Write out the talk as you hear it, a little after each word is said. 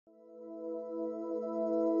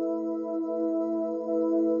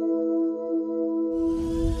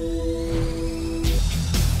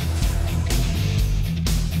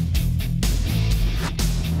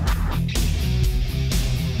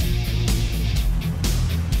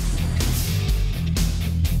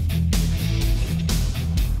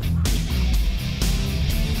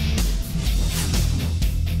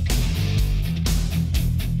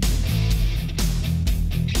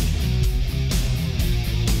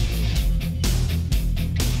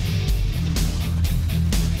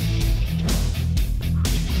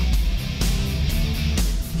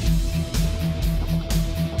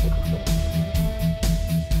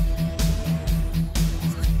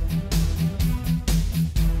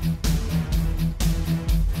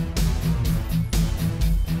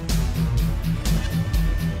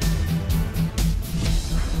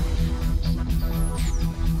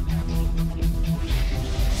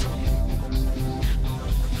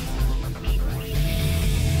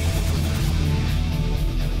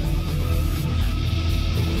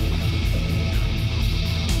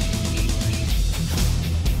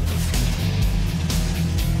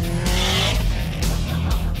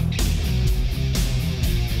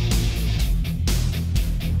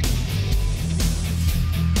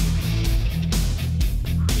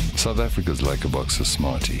South Africa's like a box of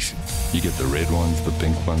Smarties. You get the red ones, the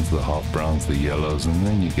pink ones, the half browns, the yellows, and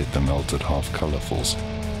then you get the melted half colorfuls.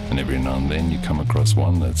 And every now and then you come across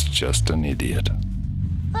one that's just an idiot.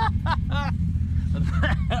 What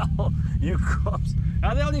the hell? You cops.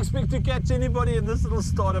 How the hell do you expect to catch anybody in this little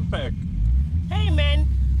starter pack? Hey, man.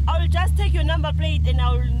 I'll just take your number plate and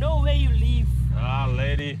I'll know where you live. Ah,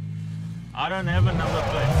 lady. I don't have a number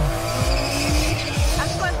plate.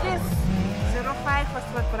 I've got this. 05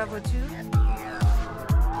 Passport Bravo 2.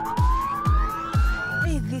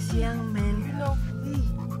 Hey, this young man. Hello. Hey.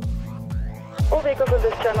 All vehicles on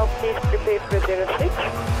this channel, please prepare for 06.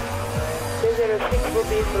 The 06 will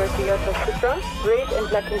be for a Toyota Supra, red and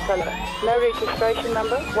black in color. No registration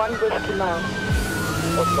number, 1 Whiskey Mile.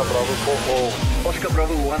 Oscar Bravo 44. Oscar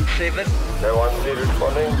Bravo 17. No 13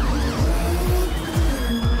 responding.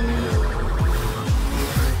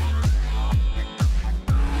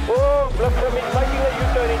 Oh, Brakpan is making a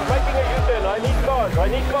U-turn, he's making a U-turn. I need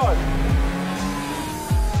cars.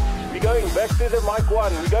 We're going back to the Mic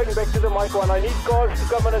 1. I need cars to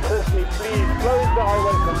come and assist me, please. Close the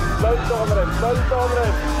highway, close the on-ramp,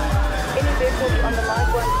 Any vehicles on the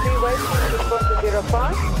Mic 1 freeway, please respond to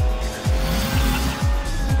 05.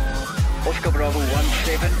 Oscar Bravo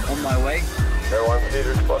 17 on my way. No 13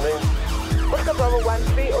 responding. Oscar Bravo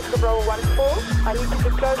 13, Oscar Bravo 14. I need you to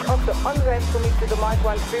close off the on-ramp for me to the Mic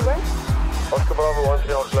 1 freeway. Oscar Bravo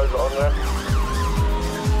 13, I'll close the on-ramp.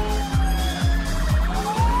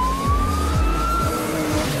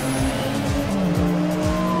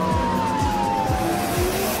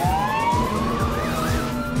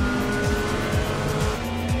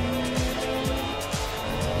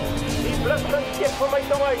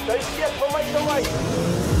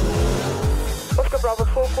 Oscar Bravo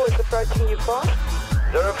 44 is approaching you fast.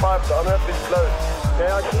 05, the on-ramp is closed. Okay,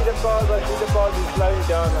 I see the cars, he's slowing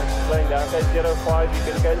down. Okay, 05, you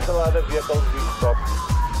can cancel other vehicles, we stop.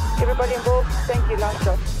 Everybody involved, thank you, nice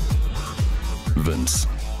job. Vince,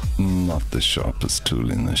 not the sharpest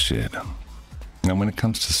tool in the shed. Now when it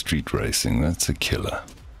comes to street racing, that's a killer.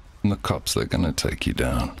 And the cops, they're gonna take you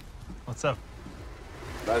down. What's up?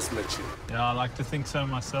 Nice to meet you. Yeah, I like to think so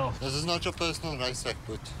myself. This is not your personal race track,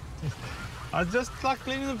 but I just like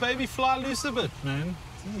letting the baby fly loose a bit, man.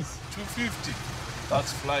 Jeez. 250.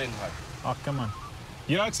 That's flying high. Oh, come on.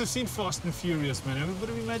 Yeah, I've seen Fast and Furious, man. Have a bit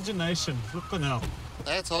of imagination. Flippin' hell.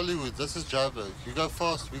 that's Hollywood. This is Joburg. You go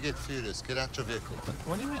fast, we get furious. Get out your vehicle.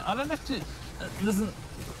 What do you mean? I don't have to... listen.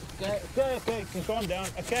 Okay, calm down.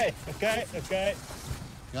 Okay.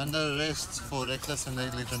 You're under arrest for reckless and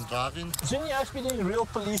negligent driving. Shouldn't you actually be doing real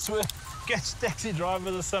police work? Catch taxi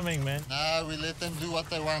drivers or something, man. No, we let them do what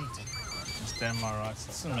they want. Stand my rights.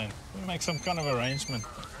 Listen, man, we'll make some kind of arrangement.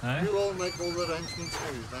 Eh? We will make all the arrangements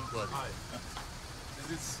for you, don't worry.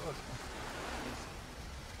 Is it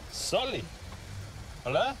Solly?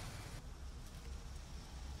 Hello?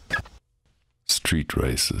 Street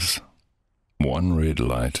races. One red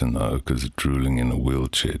light and the oak is drooling in a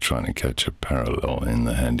wheelchair trying to catch a parallel in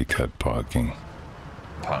the handicap parking.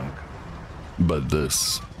 Punk. But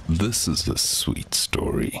this is a sweet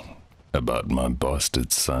story about my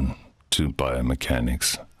bastard son, 2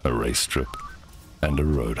 biomechanics, a race strip, and a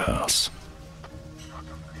roadhouse.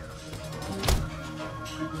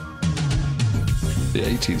 The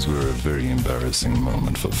 80s were a very embarrassing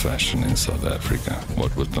moment for fashion in South Africa,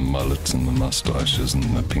 what with the mullets and the mustaches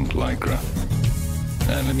and the pink lycra.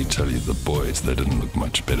 And let me tell you, the boys, they didn't look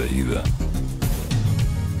much better either.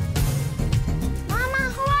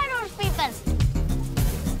 Mama, who are those people?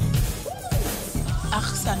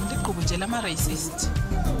 Ach, Sande, Kobujela, my racist.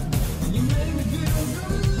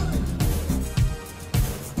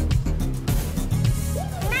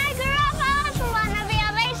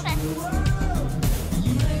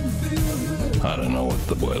 I don't know what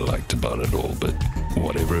the boy liked about it all, but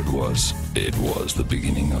whatever it was the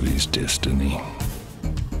beginning of his destiny.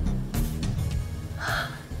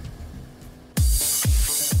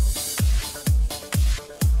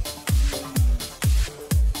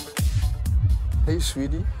 Hey,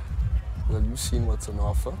 sweetie. Well, you've seen what's on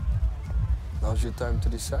offer. Now's your time to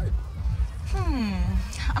decide.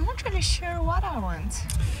 I'm not really sure what I want.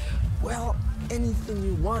 Well, anything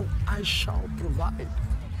you want, I shall provide.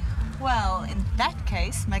 Well, in that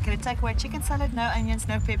case, make it a takeaway chicken salad, no onions,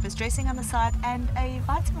 no peppers, dressing on the side, and a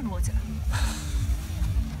vitamin water.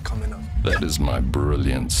 Coming up. That is my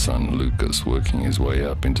brilliant son, Lukas, working his way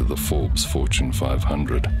up into the Forbes Fortune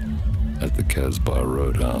 500 at the Casbah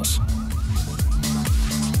Roadhouse.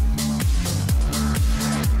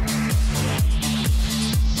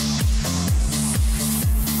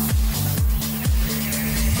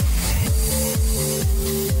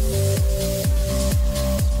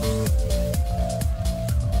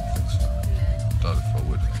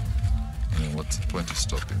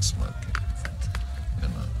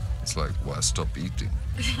 It's like, why stop eating?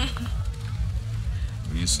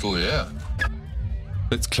 Are you still here?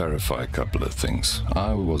 Let's clarify a couple of things.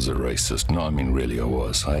 I was a racist. No, I mean really I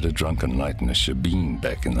was. I had a drunken night in a shebeen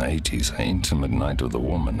back in the 80s, an intimate night with a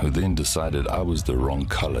woman who then decided I was the wrong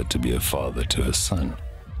color to be a father to her son.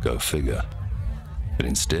 Go figure. But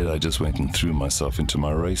instead I just went and threw myself into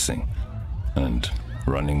my racing and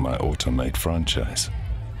running my Automate franchise.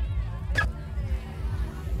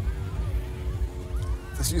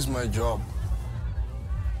 This is my job.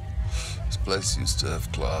 This place used to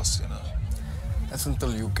have class, you know. That's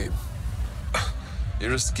until you came.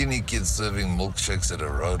 You're a skinny kid serving milkshakes at a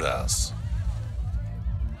roadhouse.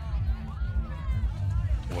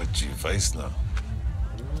 What do you face now?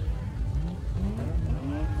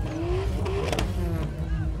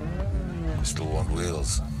 You still want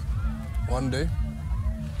wheels? One day?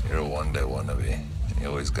 You're a one-day wannabe. You're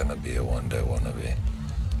always gonna be a one-day wannabe.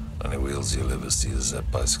 Only wheels you'll ever see is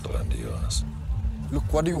that bicycle under yours.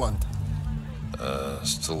 Look, what do you want?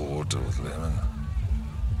 Still water with lemon.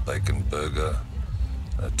 Bacon burger,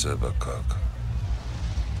 and a turbo coke.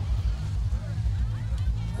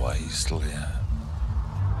 Why are you still here?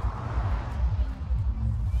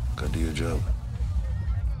 Go do your job.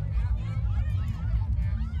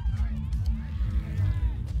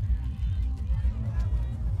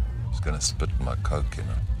 Just gonna spit in my coke, you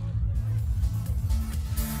know.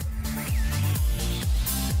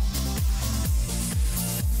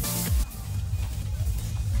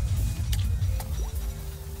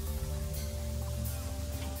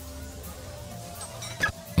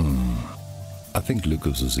 I think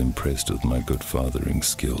Lukas was impressed with my good fathering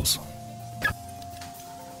skills.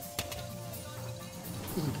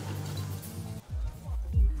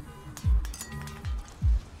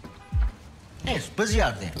 Yes, busy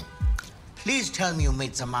out there. Please tell me you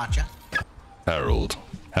made some matcha. Harold.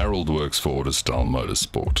 Harold works for Autostyle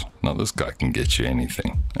Motorsport. Now this guy can get you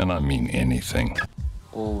anything, and I mean anything.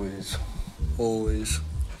 Always. Always.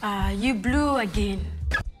 You blew again.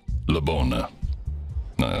 Labona.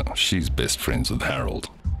 No, she's best friends with Harold.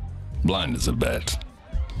 Blind as a bat.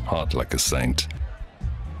 Heart like a saint.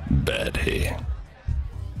 Bad hair.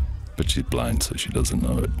 But she's blind, so she doesn't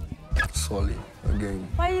know it. Sorry, again.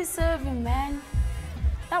 Why are you serving, man?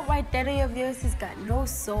 That white daddy of yours has got no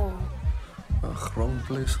soul. Wrong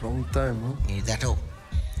place, wrong time, huh? Is that all?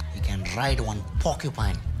 You can ride one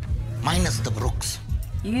porcupine, minus the brooks.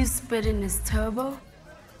 You spit in his turbo?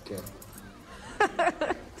 Okay.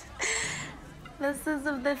 The sins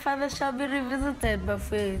of their father shall be revisited,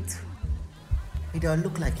 Buffett. Do I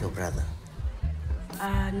look like your brother?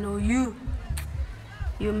 No, you.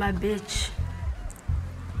 You're my bitch.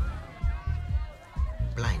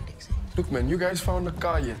 Blind, Dixie. Look, man, you guys found a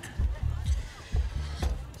car yet?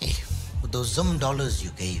 Hey, with those dollars you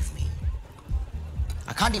gave me,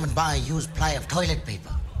 I can't even buy a used ply of toilet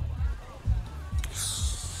paper.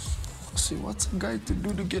 See, what's a guy to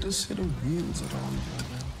do to get a set of wheels around here,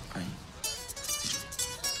 man?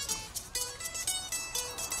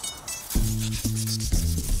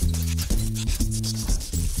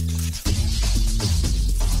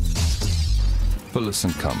 Phyllis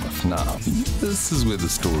and Cometh. Now, this is where the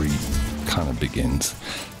story kind of begins.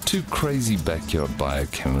 Two crazy backyard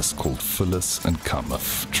biochemists called Phyllis and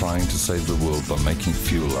Cometh trying to save the world by making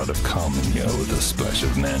fuel out of cow manure with a splash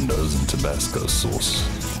of Nando's and Tabasco sauce.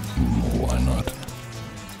 Why not?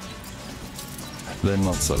 They're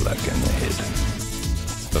not so lacking in the head,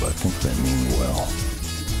 but I think they mean well.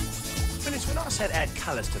 Phyllis, when I said add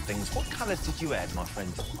colours to things, what colours did you add, my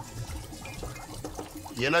friend?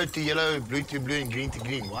 Yellow to yellow, blue to blue, and green to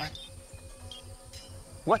green. Why?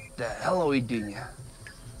 What the hell are we doing here?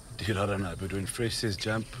 Dude, I don't know, but when Fresh says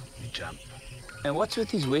jump, you jump. And what's with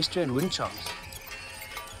these Western wind chimes?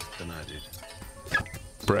 Don't know, dude.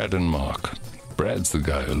 Brad and Mark. Brad's the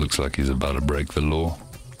guy who looks like he's about to break the law.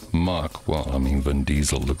 Mark, well, I mean, Vin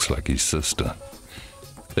Diesel looks like his sister.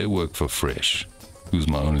 They work for Fresh, who's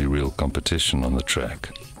my only real competition on the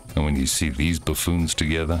track. And when you see these buffoons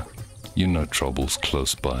together, you know trouble's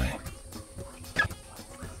close by.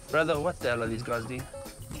 Brother, what the hell are these guys doing?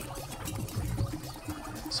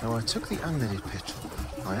 So I took the unleaded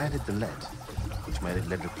petrol, I added the lead, which made it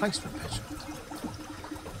lead replacement petrol.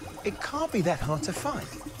 It can't be that hard to find.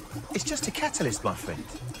 It's just a catalyst, my friend.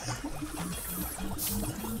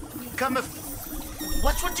 Cometh,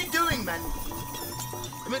 watch what you're doing, man.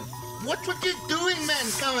 I mean, watch what you're doing, man,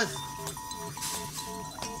 Cometh.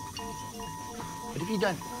 What have you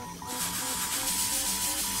done?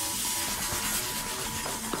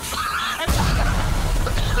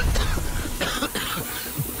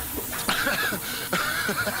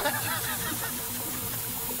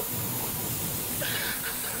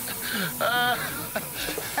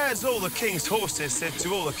 As all the king's horses said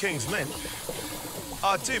to all the king's men,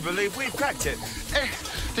 I do believe we've cracked it. Hey,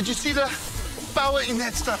 did you see the power in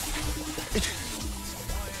that stuff?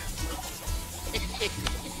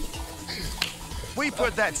 We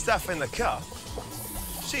put that stuff in the car,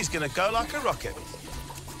 she's gonna go like a rocket.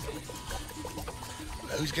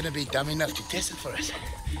 Who's gonna be dumb enough to test it for us?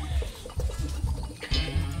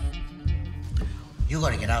 You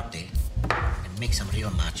gotta get out there and make some real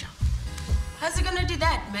matcha. How's he gonna do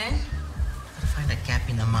that, man? Gotta find a gap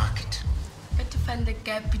in the market. Got to find the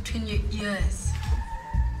gap between your ears.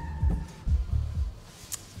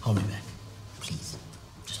 Hold me back, please.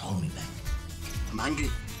 Just hold me back. I'm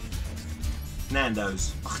hungry.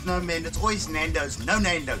 Nando's. Oh, no, man, it's always Nando's. No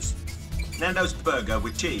Nando's. Nando's burger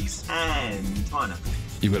with cheese and pineapple.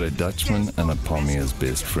 You've got a Dutchman and a Pommy as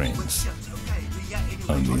best friends.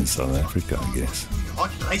 Only in South Africa, I guess.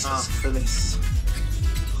 Hot places. Ah, Phyllis.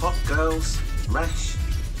 Hot girls, rash,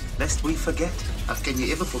 lest we forget. How can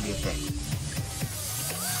you ever forget that?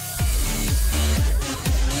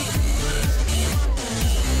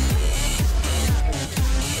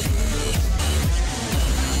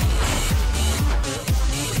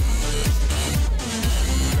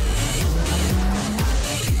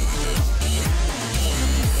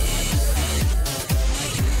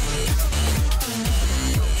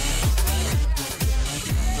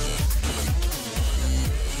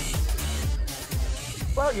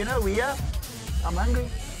 Well, you know, I'm hungry.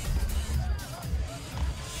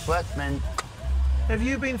 What, man? Have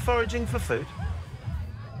you been foraging for food?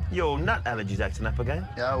 Your nut allergy's acting up again.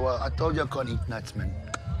 Yeah, well, I told you I can't eat nuts, man.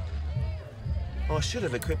 I should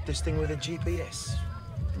have equipped this thing with a GPS.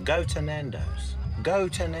 Go to Nando's. Go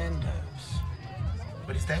to Nando's.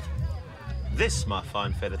 What is that? This, my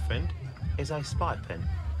fine feathered friend, is a spy pen.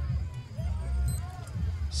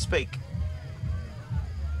 Speak.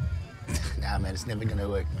 Nah, man, it's never gonna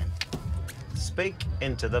work, man. Speak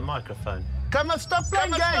into the microphone. Come on, stop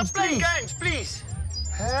playing games, please.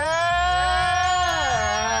 Hey!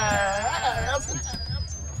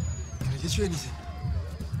 Can I get you anything?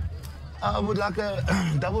 I would like a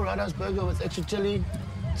double Roadhouse burger with extra chili,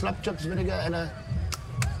 slap chops, vinegar, and a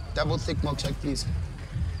double thick milkshake, please.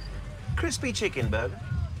 Crispy chicken burger,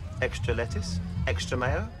 extra lettuce, extra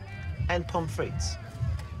mayo, and pommes frites.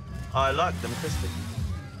 I like them crispy.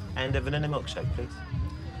 And a vanilla milkshake, please.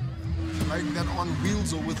 Like that on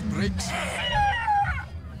wheels or with brakes?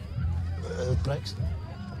 Brakes?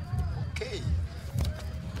 Okay.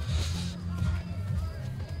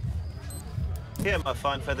 Here, my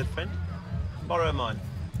fine feathered friend. Borrow mine.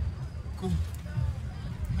 Cool.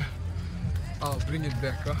 I'll bring it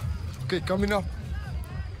back, huh? Okay, coming up.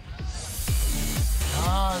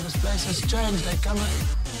 Ah, this place has changed. They come in.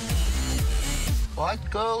 White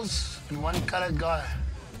girls and one colored guy.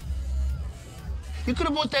 You could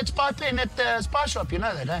have bought that spy pen at the spy shop, you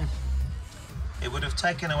know that, eh? It would have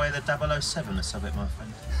taken away the 007ness of it, my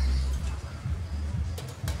friend.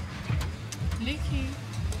 Lucky.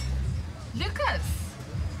 Lukas!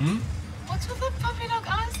 What's with the puppy dog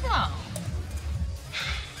eyes now?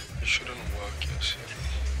 It shouldn't work, yes.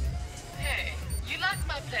 Hey, you like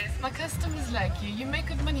my place. My customers like you. You make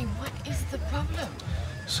good money. What is the problem?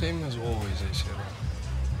 Same as always, I said.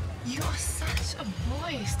 You are such a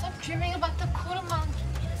boy. Stop dreaming about the quarter mountain.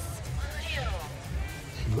 Smile.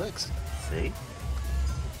 It works. See?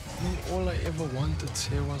 All I ever wanted,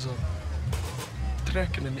 say, was a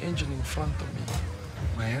track and an engine in front of me.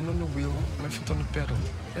 My hand on the wheel, my foot on the pedal.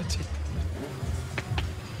 That's it.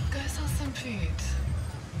 Go sell some food.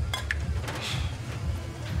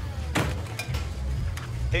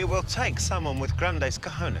 It will take someone with grandes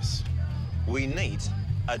cojones. We need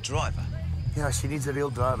a driver. Yeah, she needs a real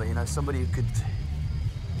driver, you know, somebody who could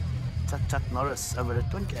Chuck Norris over a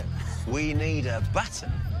twin cab. We need a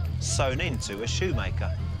button sewn into a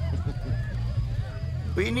shoemaker.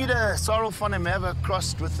 We need a Sorrel van der Merwe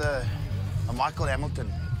crossed with a Michael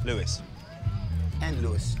Hamilton. Lewis. And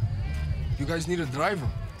Lewis. You guys need a driver?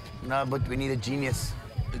 No, but we need a genius.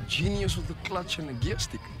 A genius with a clutch and a gear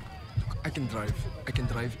stick? Look, I can drive. I can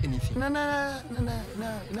drive anything. No,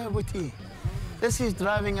 Boetie. This is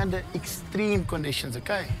driving under extreme conditions,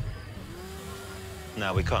 okay?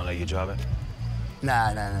 No, we can't let you drive it.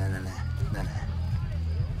 No.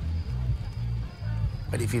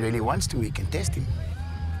 But if he really wants to, we can test him.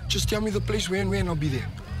 Just tell me the place where and I'll be there.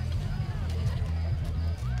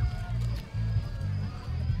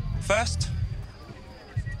 First,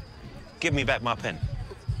 give me back my pen.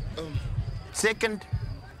 Second,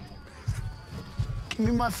 give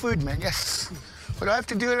me my food, man, yes. What do I have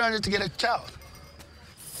to do around it to get a chow?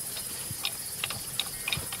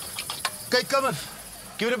 Okay, come on.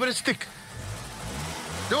 Give it a bit of stick.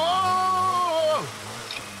 Whoa!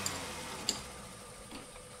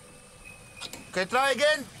 Okay, try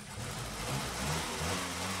again.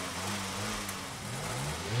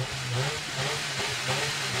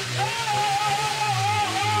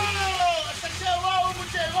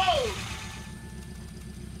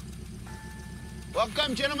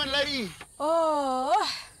 Welcome, gentlemen, lady. Oh,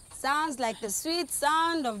 sounds like the sweet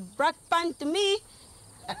sound of Brakpan to me.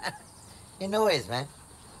 In a ways, man.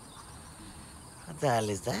 What the hell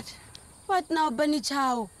is that? What now, Bunny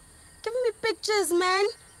Chow? Give me pictures, man.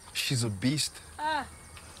 She's a beast. Ah.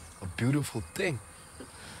 A beautiful thing.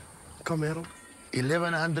 Come, Harold.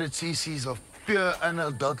 1100 cc's of pure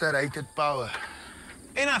unadulterated power.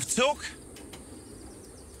 Enough talk.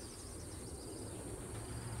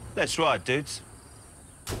 That's right, dudes.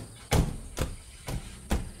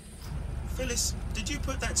 Phyllis, did you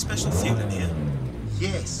put that special fuel in here?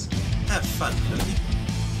 Yes. Have fun, Luke.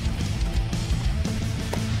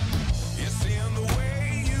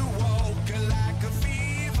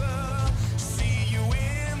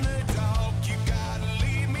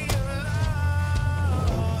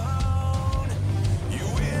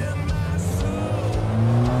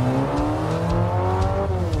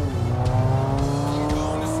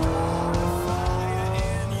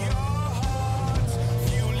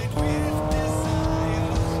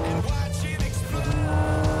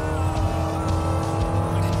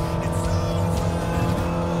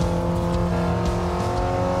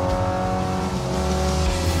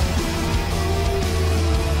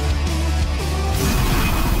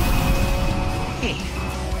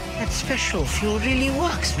 Special fuel really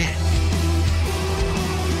works, man.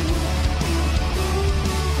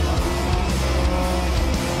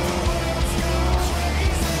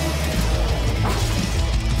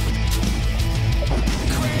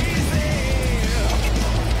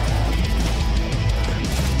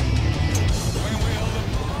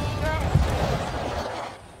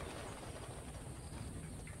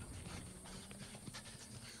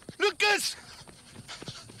 Lukas!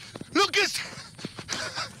 Lukas!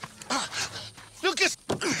 Lukas!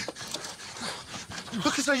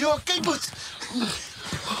 Lukas, are you okay, bud?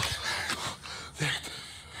 That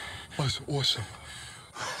was awesome.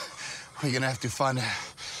 We're gonna have to find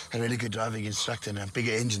a really good driving instructor and a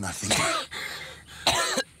bigger engine, I think.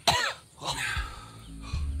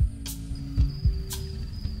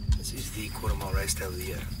 This is the quarter-mile race day of the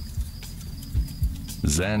year.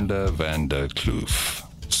 Xander van der Kloof,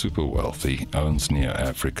 super wealthy, owns Near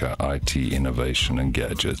Africa IT Innovation and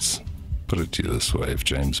Gadgets. Put it to you this way, if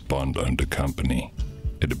James Bond owned a company,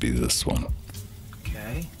 it'd be this one.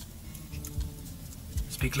 Okay.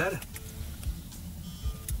 Speak louder.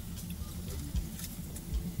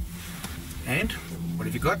 And? What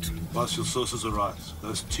have you got? Boss, your sources are right.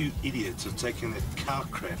 Those two idiots have taken that cow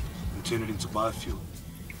crap and turned it into biofuel.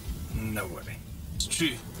 No way. It's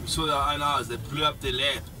true. We saw our own eyes. They blew up their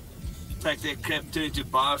lab. Take that crap, turn it into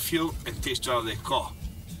biofuel, and test drive their car.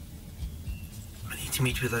 I need to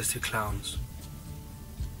meet with those two clowns.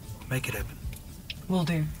 Make it happen. Will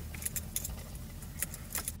do.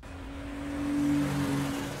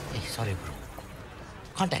 Hey, sorry, bro.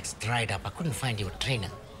 Contacts dried up. I couldn't find your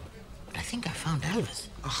trainer. But I think I found Elvis.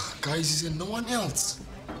 Ugh, guys, is there no one else?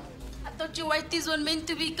 I thought you whiteys were meant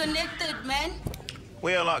to be connected, man.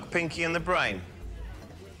 We are like Pinky and the Brain.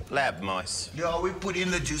 Lab mice. Yeah, we put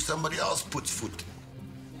in the juice, somebody else puts foot.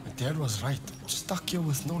 My dad was right. I'm stuck here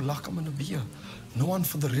with no luck. I'm gonna be here. No one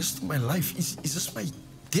for the rest of my life. Is this my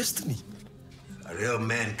destiny? A real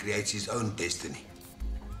man creates his own destiny.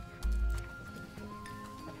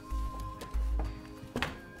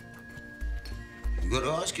 You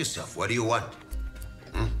gotta ask yourself, what do you want?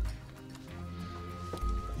 Then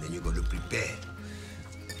you gotta prepare.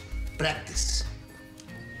 Practice.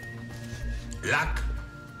 Luck.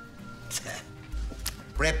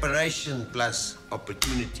 Preparation plus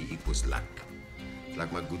opportunity equals luck.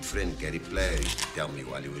 Like my good friend Gary Player used to tell me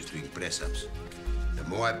while he was doing press-ups. The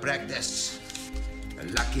more I practice, the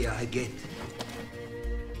luckier I get.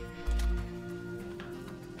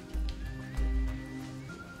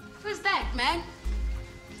 Who's that, man?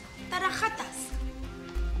 Tarajatas.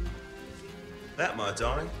 That, my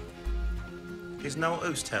darling, is Noel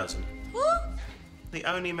Oosthausen. Who? The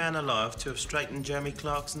only man alive to have straightened Jeremy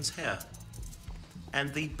Clarkson's hair.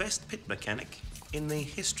 And the best pit mechanic in the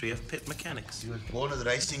history of pit mechanics. He was born with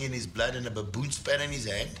racing in his blood and a baboon spat in his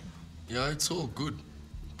hand. Yeah, it's all good.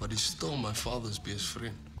 But he's still my father's best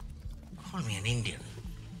friend. Call me an Indian.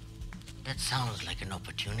 That sounds like an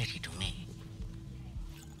opportunity to me.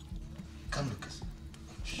 Come, Lucas.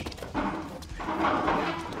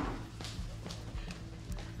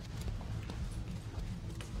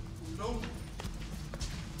 No.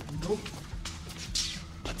 No.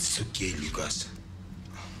 It's okay, Lukas.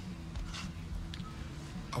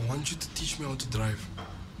 I want you to teach me how to drive.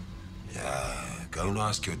 Yeah, go and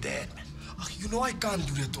ask your dad. You know I can't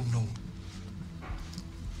do that, no.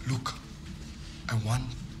 Look, I want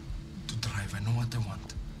to drive. I know what I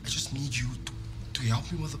want. I just need you to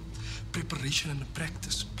help me with the preparation and the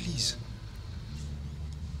practice, please.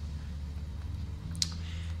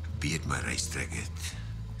 Be at my racetrack at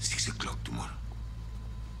 6 o'clock tomorrow.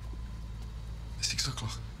 6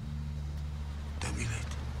 o'clock? Don't be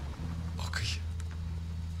late. Okay.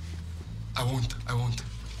 I won't.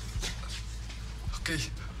 Okay.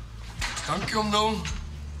 Thank you, no.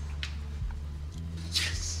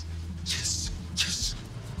 Yes.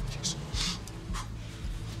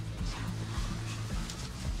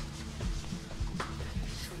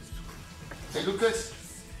 Hey, Lukas.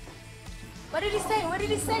 What did he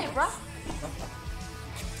say, bro?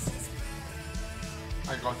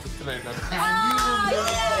 I got the trainer.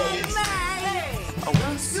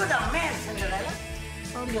 You're the man, Cinderella.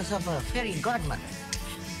 Call yourself a fairy godmother.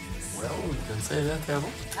 Well, we can say that,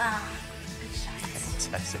 Abel.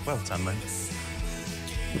 Fantastic. Well done, mate.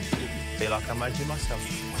 Feel like I made you myself.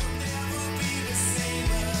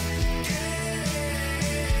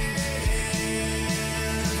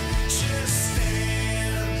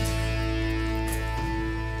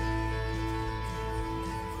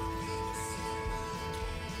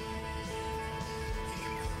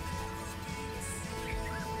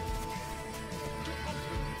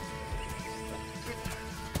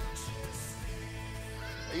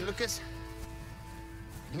 Hey, Lukas.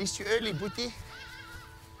 At least you're early, Booty.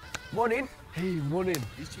 Morning. Hey, morning.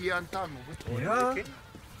 At least you're here on time. Yeah.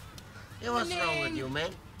 Hey, what's wrong with you,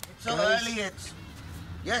 man? So early, it's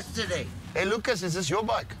yesterday. Hey, Lukas, is this your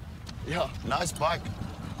bike? Yeah. Nice bike.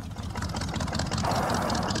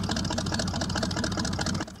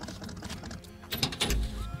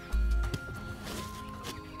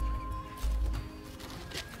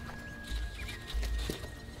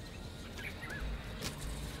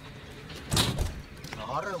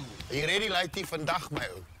 Are you ready, Lighty, vandag, my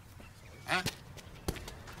oom? Huh?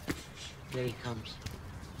 Here he comes.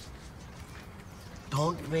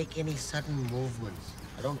 Don't make any sudden movements.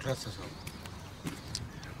 I don't trust us all.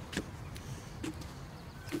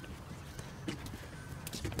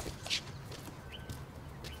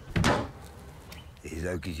 He's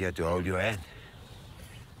okay here to hold your hand.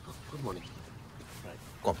 Oh, good morning. Right.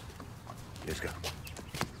 Come. Let's go.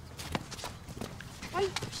 You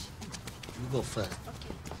go first.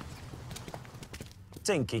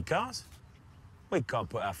 Dinky cars. We can't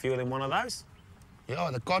put our fuel in one of those. Yeah,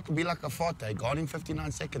 the car could be like a Forte, gone in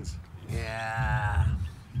 59 seconds. Yeah.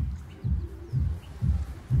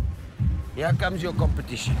 Here comes your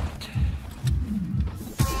competition.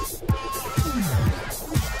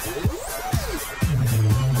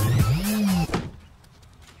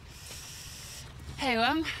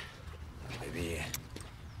 Hey, Maybe.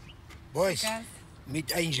 Boys, Guys.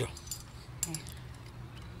 meet Angel. Hey.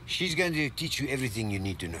 She's going to teach you everything you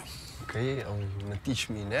need to know. Okay, you're gonna teach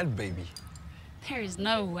me that, baby. There is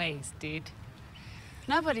no ways, dude.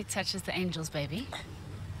 Nobody touches the angels, baby.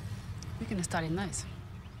 We're gonna start in those.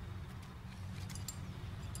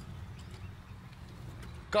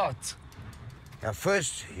 Cut. Now,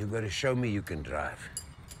 first, you got to show me you can drive.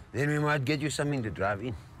 Then we might get you something to drive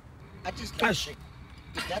in. I just can't think.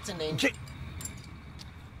 That's an angel.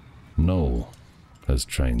 Noel has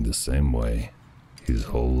trained the same way his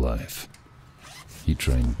whole life. He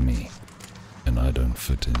trained me, and I don't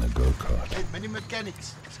fit in a go-kart. Hey, many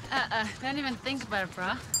mechanics. Don't even think about it,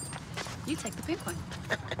 bro. You take the pink one.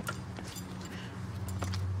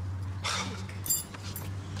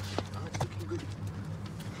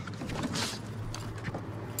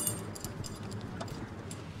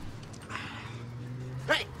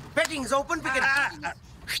 Right, betting's open. We can.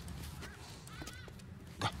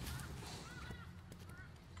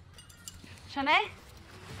 Shanae?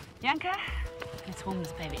 Yanka? Let's warm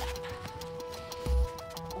this baby up.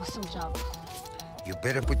 Awesome job. You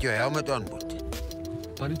better put your helmet on, Boot.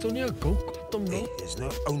 But it's only a go-kart, no? Hey,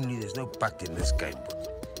 there's no puck in this game,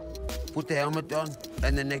 Boot. Put the helmet on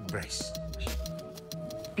and the neck brace.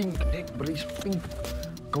 Pink neck brace, pink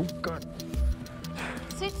go-kart.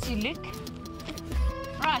 Suits you, Luke.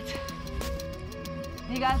 Right.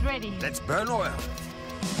 You guys ready? Let's burn oil.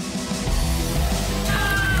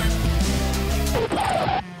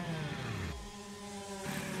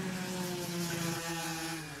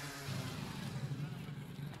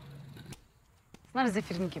 It's not as if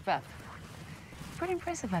you didn't give up. Pretty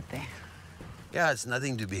impressive out there. Yeah, it's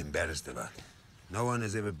nothing to be embarrassed about. No one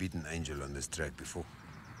has ever beaten Angel on this track before.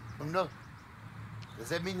 Oh, no. Does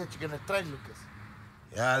that mean that you're going to train, Lukas?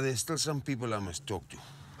 Yeah, there's still some people I must talk to.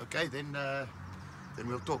 Okay, then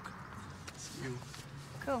we'll talk. See you.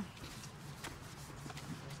 Cool.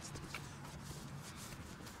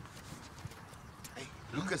 Hey,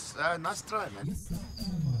 Lukas, nice try, man.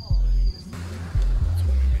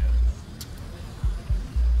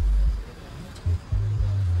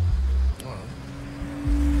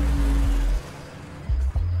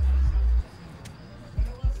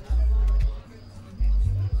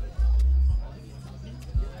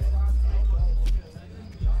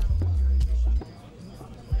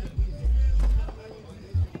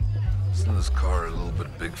 Isn't this car a little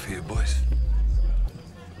bit big for you boys?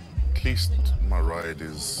 At least my ride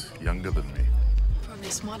is younger than me. Probably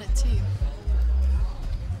smarter too.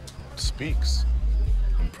 Speaks.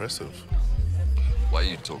 Impressive. Why are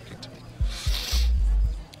you talking to me?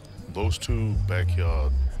 Those two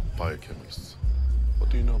backyard Bio Chemists.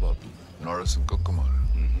 What do you know about them? Norris and Kokomo.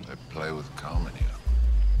 They play with Carmen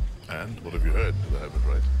here. And what have you heard? Do they have it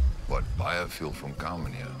right? What, biofuel from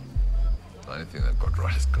Carmen here? The only thing they've got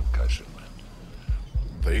right is concussion, man.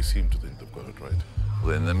 They seem to think they've got it right.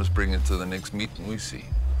 Well, then they must bring it to the next meeting we see.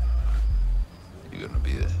 You're gonna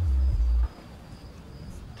be there.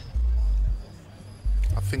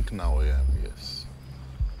 I think now I am, yes.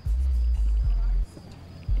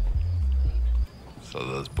 So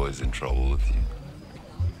those boys in trouble with you?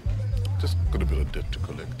 Just got a bit of debt to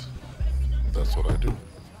collect. That's what I do.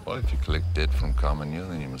 Well, if you collect debt from Carmen,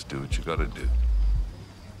 then you must do what you gotta do.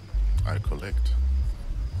 I collect.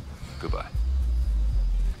 Goodbye.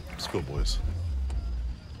 Let's go, boys.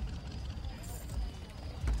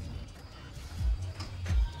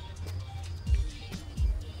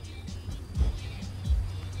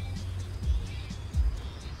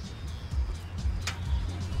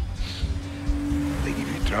 They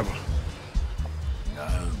give you trouble.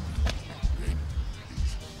 No.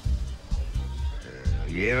 Are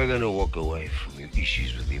you ever gonna walk away from your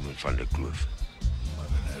issues with him in front of Kloof? I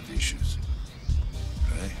don't have issues.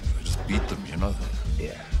 Okay? I just beat them, you know that?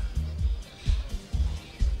 Yeah.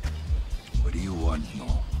 What do you want,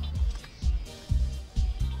 no?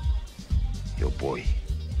 Your boy.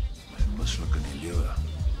 Man must look in the liver.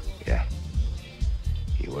 Yeah.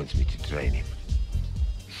 He wants me to train him.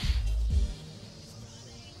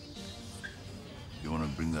 You want to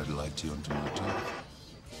bring that light onto my tongue?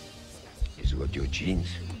 He's got your genes.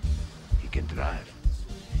 He can drive.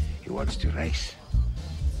 He wants to race.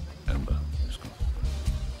 Amber, let's go.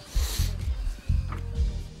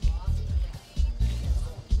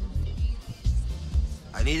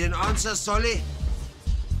 I need an answer, Solly.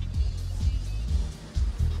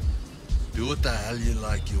 Do what the hell you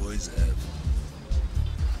like, you always have.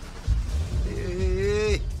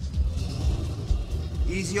 Hey.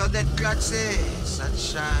 Easy on that clutch there,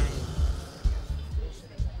 sunshine.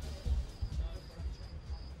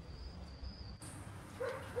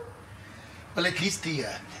 Well, at least the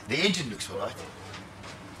engine looks all right.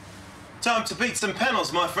 Time to beat some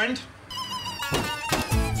panels, my friend.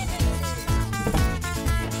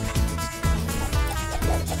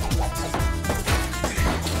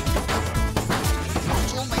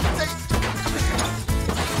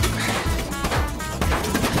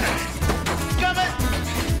 Come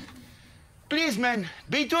on! Please, man,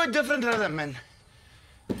 be to a different rhythm, man.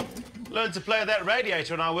 Learn to play that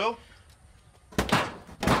radiator and I will.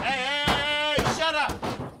 Hey, shut up!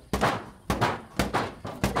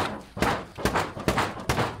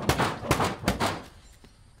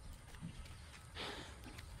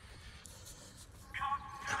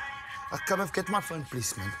 Come and get my phone,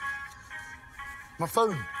 please, man. My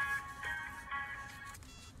phone.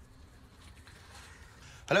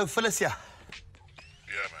 Hello, Phyllis here.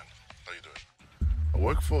 Yeah, man. How you doing? I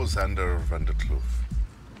work for Xander van der Kloof.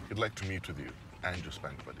 He'd like to meet with you and your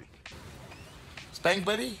spank buddy. Spank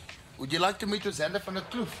buddy, would you like to meet with Xander van der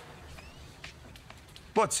Kloof?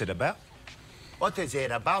 What's it about? What is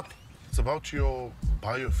it about? It's about your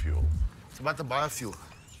biofuel. It's about the biofuel.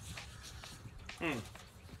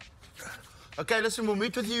 Okay, listen, we'll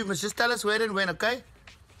meet with you. You must just tell us where and when, okay?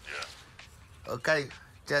 Yeah. Okay,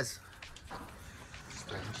 Jazz.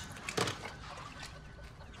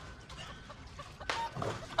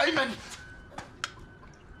 Hey, man!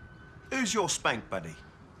 Who's your spank buddy?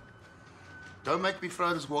 Don't make me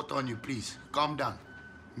throw this water on you, please. Calm down.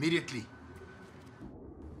 Immediately.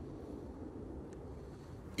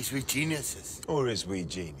 Is we geniuses? Or is we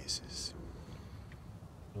geniuses?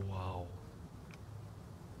 Wow.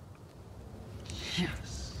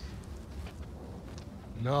 Yes.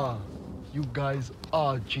 Nah, you guys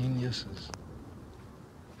are geniuses.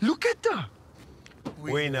 Look at that.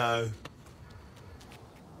 We know.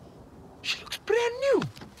 brand new.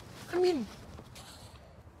 I mean,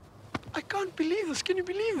 I can't believe this. Can you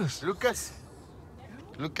believe this? Lucas.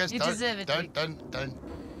 Lucas, You deserve it, Rick.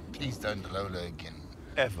 Please don't roll her again.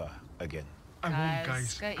 Ever again. I won't,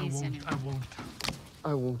 guys. Go I easy on won't. him. I won't.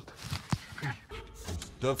 I won't.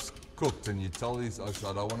 Duff's cooked and you tell these oaks,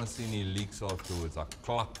 I don't want to see any leaks afterwards. I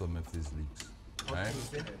clap them if there's leaks. Okay?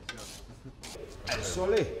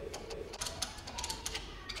 Solly.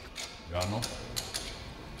 Yeah, no?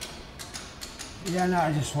 Yeah, no,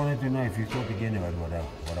 I just wanted to know if you talk again about what I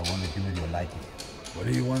want to do with your lighting. What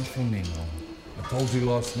do you want from me, man? I told you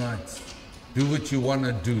last night. Do what you want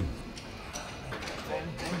to do.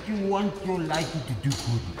 Don't you want your lighting to do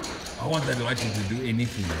good? I want that lighting to do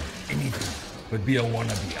anything, man. Anything. But be a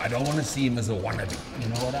wannabe. I don't want to see him as a wannabe. You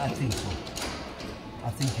know what I think, so? I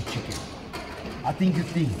think you're chicken. I think you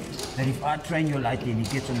think that if I train your lighting and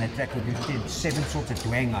he gets on that track with you, 7 sorts of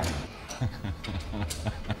twang on him.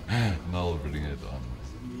 No, bring it on.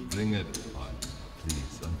 Bring it on.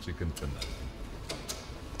 Please, I'm chicken for nothing.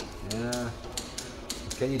 Yeah.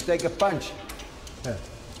 Can you take a punch?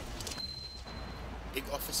 Big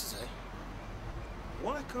offices, eh?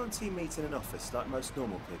 Why can't he meet in an office like most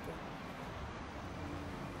normal people?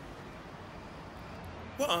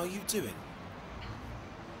 What are you doing?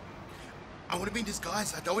 I want to be in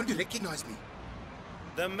disguise. I don't want him to recognize me.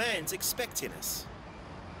 The man's expecting us.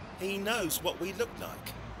 He knows what we look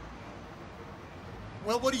like.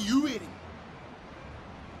 Well, what are you wearing?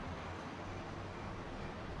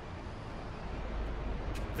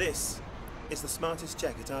 This is the smartest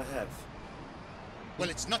jacket I have. Well,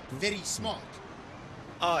 it's not very smart.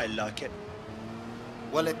 I like it.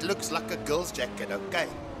 Well, it looks like a girl's jacket, okay?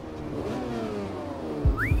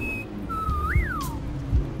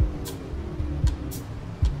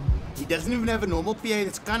 He doesn't even have a normal PA.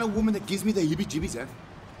 It's the kind of woman that gives me the heebie-jeebies, eh?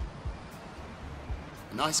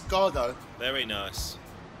 Nice car, though. Very nice.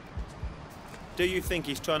 Do you think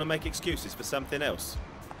he's trying to make excuses for something else?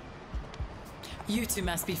 You two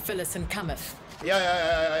must be Phyllis and Cometh.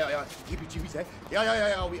 Yeah. Heebie-jeebies, eh?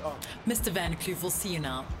 Yeah, we are. Mr. Van Kloof will see you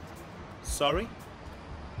now. Sorry?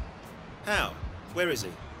 How? Where is he?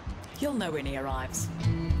 You'll know when he arrives.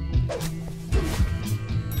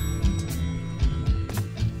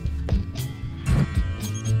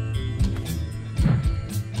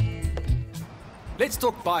 Let's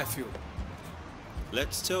talk biofuel.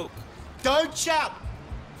 Let's talk. Don't shout!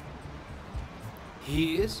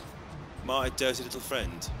 He is? My dirty little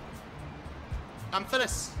friend. I'm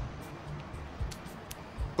Phyllis.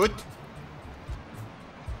 But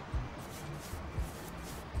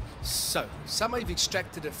So, somehow you've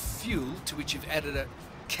extracted a fuel to which you've added a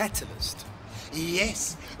catalyst.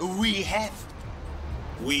 yes, we have.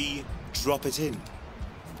 We drop it in.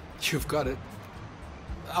 You've got it.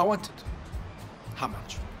 I want it. How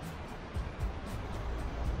much?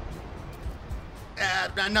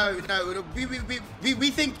 No.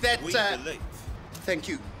 We think that. We believe. Thank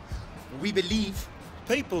you. We believe.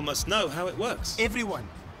 People must know how it works. Everyone.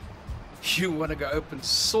 You want to go open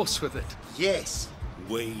source with it? Yes.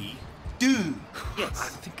 We do. Yes. I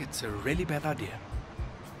think it's a really bad idea.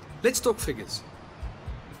 Let's talk figures.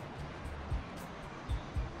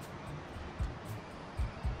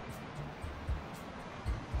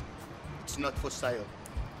 It's not for sale.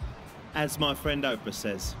 As my friend Oprah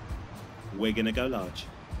says, we're gonna go large.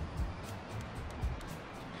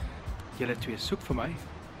 Julle twee soek vir my.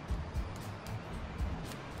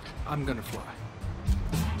 I'm gonna fly.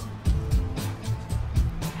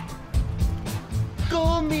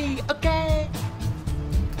 Call me, okay?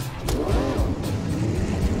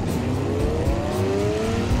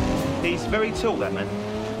 He's very tall, that man.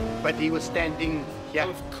 But he was standing here.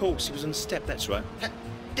 Of course, he was on step, that's right.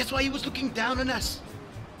 That's why he was looking down on us.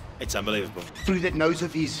 It's unbelievable. Through that nose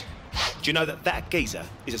of his. Do you know that that geezer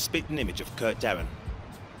is a spitting image of Kurt Darren?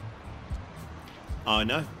 I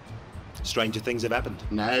know. Stranger things have happened.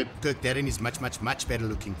 No, Kurt Darren is much better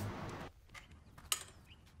looking.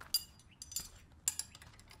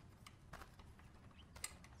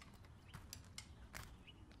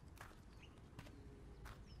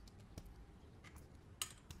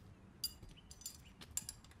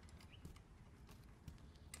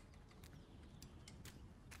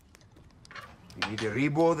 You need a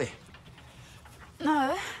rebore there.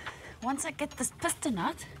 No. Once I get this piston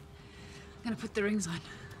out, I'm gonna put the rings on.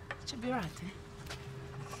 It should be right, eh?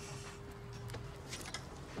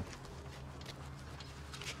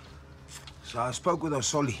 So I spoke with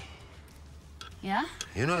Osoli. Yeah?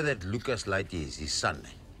 You know that Lukas Lighty is his son,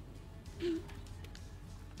 eh?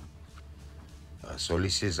 Osoli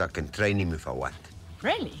says I can train him if I want.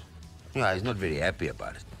 Really? Yeah, he's not very happy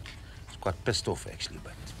about it. He's quite pissed off, actually,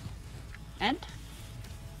 but And?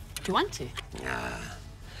 Do you want to? Nah.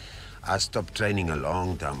 I stopped training a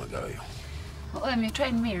long time ago. Well, you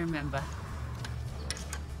trained me, remember?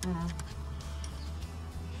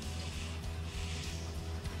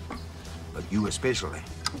 But you especially.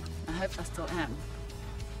 I hope I still am.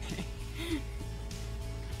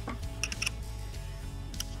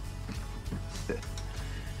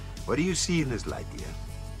 What do you see in this light here?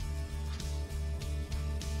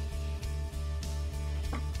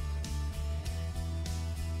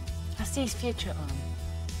 I see his future on.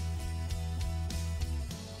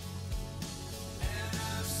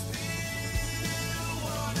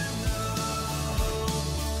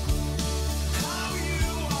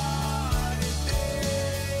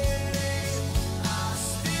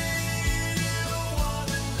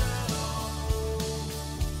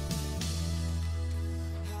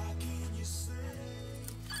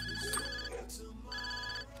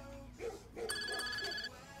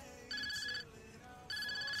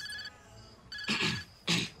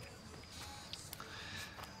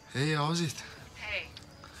 Hey, how's it? Hey.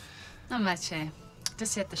 Not much, eh?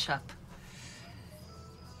 Just at the shop.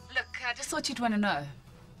 Look, I just thought you'd want to know.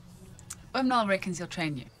 Wilmot reckons he'll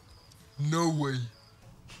train you. No way.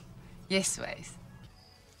 Yes, ways.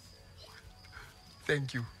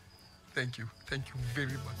 Thank you. Thank you. Thank you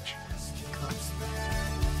very much.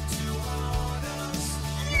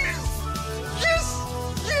 Yes!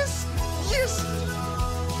 Yes! Yes!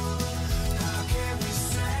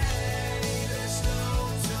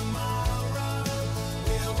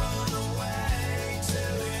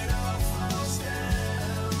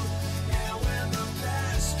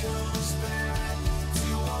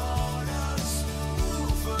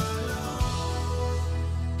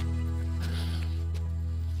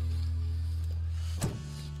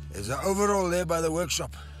 There's an overall there by the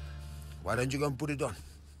workshop. Why don't you go and put it on?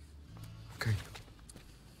 Okay.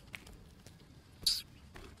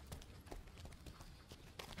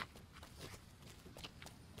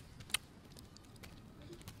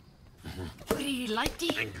 Pretty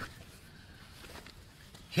lighty.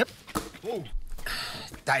 Yep. Oh.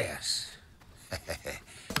 Tires.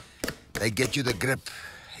 They get you the grip,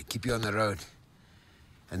 they keep you on the road,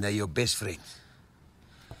 and they're your best friend.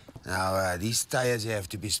 Now, these tires have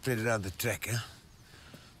to be spread around the track, eh?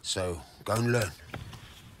 So, go and learn.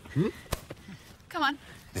 Come on.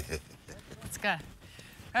 Let's go.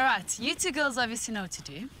 All right, you two girls obviously know what to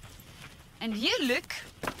do. And you, Luke,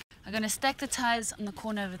 are going to stack the tires on the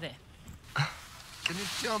corner over there. Can you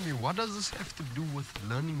tell me, what does this have to do with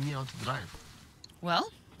learning me how to drive?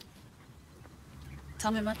 Well,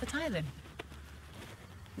 tell me about the tire then.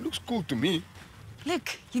 Looks cool to me.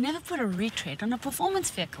 Look, you never put a retread on a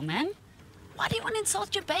performance vehicle, man. Why do you want to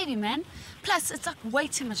insult your baby, man? Plus, it's like way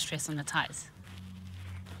too much stress on the tires.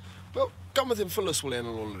 Well, Cometh and Phyllis will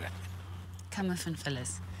handle all of that. Cometh and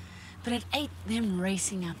Phyllis. But it ain't them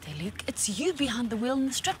racing out there, Luke. It's you behind the wheel in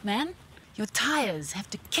the strip, man. Your tires have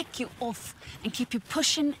to kick you off and keep you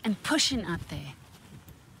pushing and pushing out there.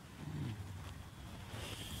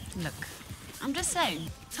 Look, I'm just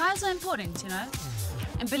saying, tires are important, you know?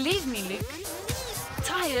 And believe me, Luke,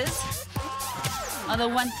 tires are the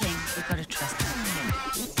one thing we've got to trust in.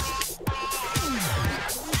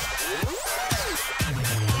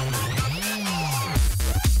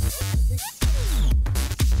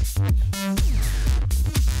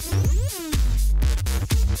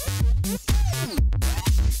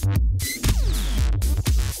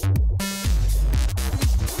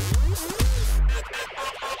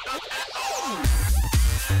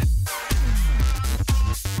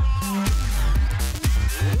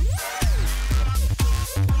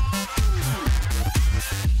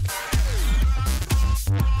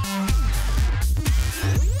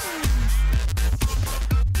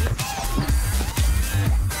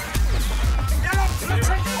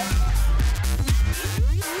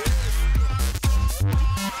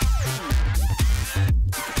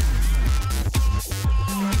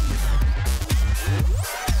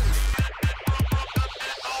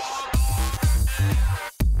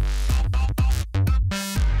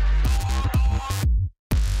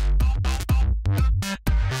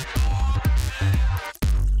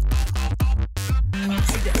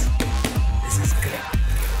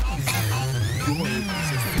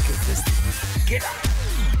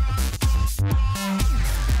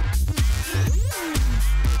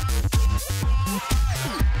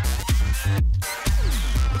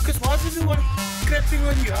 Lukas, why is everyone crapping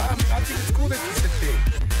on you? I think it's cool that you sit there.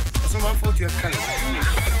 It's not my fault you're colored.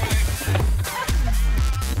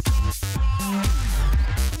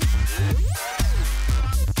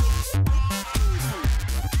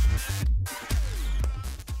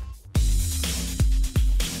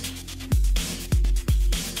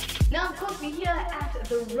 Boss, we're here at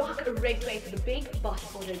the Rock Raceway for the Big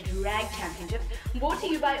Boss Auto Drag Championships, brought to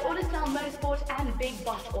you by Autostyle Motorsport and Big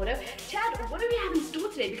Boss Auto. Chad, what do we have in store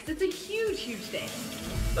today? Because it's a huge, huge day.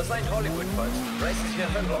 This ain't Hollywood, folks. Race is here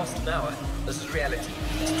to last an hour. This is reality.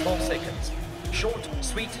 It's 12 seconds. Short,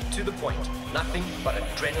 sweet, to the point. Nothing but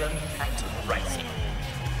adrenaline-packed racing.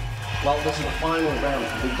 Well, this is the final round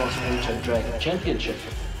of the Big Boss Auto Drag Championship.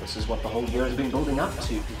 This is what the whole year has been building up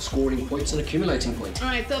to, scoring points and accumulating points. All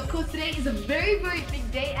right, so of course today is a very, very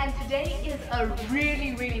big day, and today is a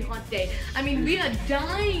really, really hot day. I mean, we are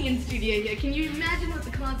dying in studio here. Can you imagine what the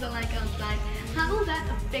cars are like outside? How will that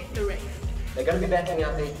affect the race? They're going to be battling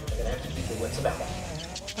out there. They're going to have to keep their wits about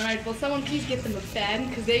it. All right, well, someone please get them a fan,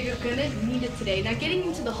 because they're going to need it today. Now, getting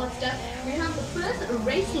into the hot stuff, we have the first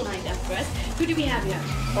race lined up for us. Who do we have here?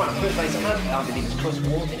 All right, first race up, I believe it's Chris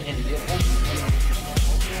Ward and Andy Leopold.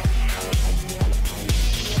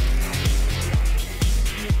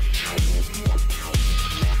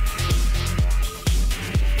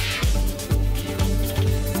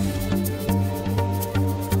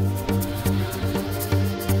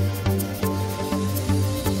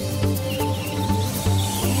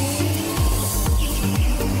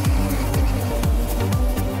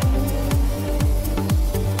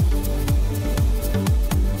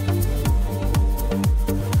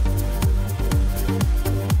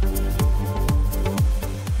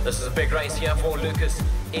 Race here for Lukas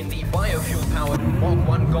in the biofuel-powered Mark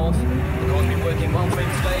 1 Golf. The car's been working well for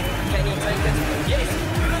him today. Can he take it? Yes,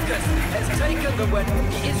 Lukas has taken the win.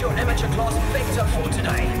 He is your amateur class vector for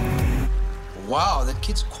today. Wow, that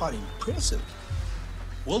kid's quite impressive.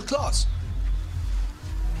 World class.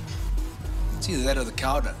 It's either that or the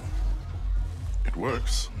cow dung. It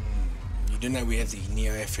works. You do know we have the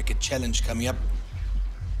Neo Africa Challenge coming up.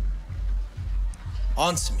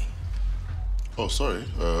 Answer me. Oh, sorry.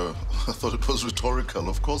 I thought it was rhetorical.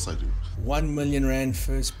 Of course I do. 1 million rand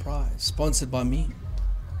first prize, sponsored by me.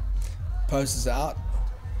 Posters are out.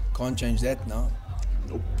 Can't change that now.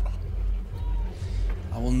 Nope.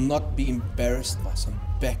 I will not be embarrassed by some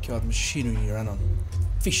backyard machinery run on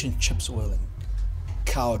fish and chips oil and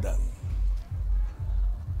cow dung.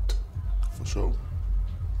 For sure.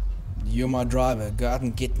 You're my driver. Go out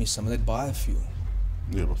and get me some of that biofuel.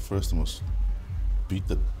 Yeah, but first I must beat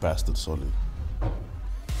that bastard Solly.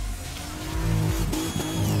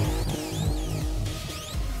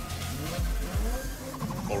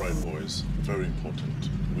 All right, boys. Very important.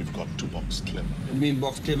 We've got to box clever. What do you mean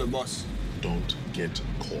box clever, boss? Don't get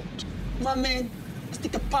caught. My man,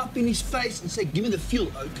 stick a pop in his face and say, give me the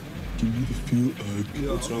fuel, Oak. Give me the fuel, Oak.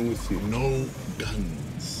 Yeah. What's wrong with you? No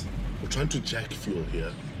guns. We're trying to jack fuel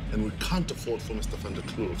here, and we can't afford for Mr. Van der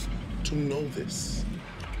Kloof to know this.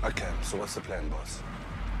 Okay, so what's the plan, boss?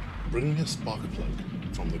 Bring me a spark plug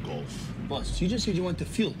from the Golf. Boss, you just said you want the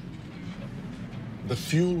fuel. The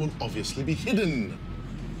fuel will obviously be hidden.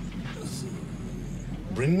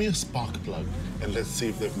 Bring me a spark plug and let's see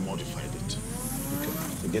if they've modified it. Okay,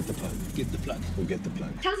 so get the plug. Get the plug. We'll get the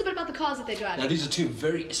plug. Tell us a bit about the cars that they drive. Now, these are two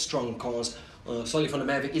very strong cars. Solly van der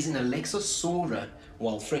Merwe is in a Lexus Sora,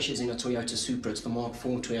 while Fresh is in a Toyota Supra. It's the Mark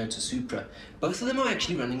IV Toyota Supra. Both of them are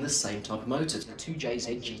actually running the same type of motor. It's a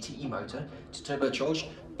 2JZ GTE motor. It's turbocharged.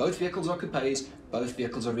 Both vehicles are coupes. Both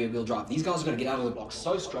vehicles are rear-wheel drive. These guys are going to get out of the box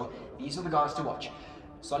so strong. These are the guys to watch.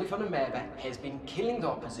 Solly van der Merwe has been killing the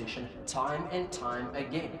opposition time and time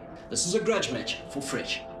again. This is a grudge match for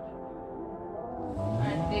Fresh.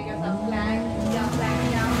 And there goes our flag. Down,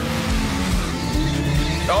 flag down.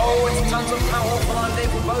 Oh, it's tons of power on the line there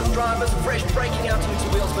for both drivers. Fresh breaking out into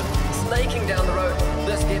wheelsman, snaking down the road.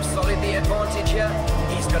 This gives Solly the advantage here.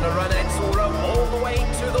 He's going to run at Sora all the way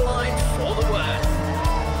to the line for the win.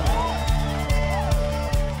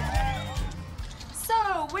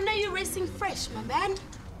 So, when are you racing Fresh, my man?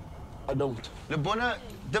 I don't. Lebona,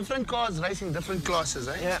 different cars racing different classes,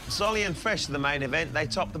 eh? Yeah, Solly and Fresh are the main event. They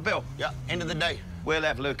top the bill. Yeah, end of the day. We'll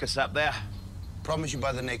have Lukas up there. Promise you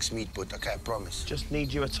by the next meet put, okay? I promise. Just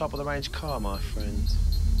need you a top-of-the-range car, my friend.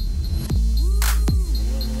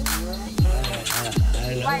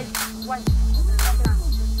 Wait.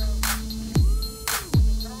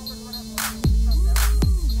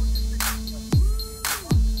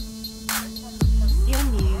 You're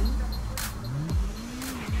new.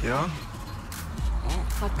 Yeah?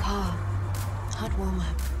 Hot car. Hot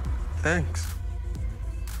warm-up. Thanks.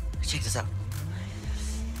 Check this out.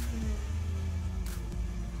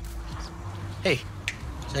 Hey,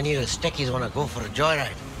 so any of the stickies want to go for a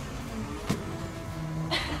joyride?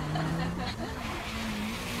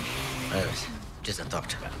 Just a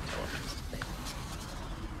thought.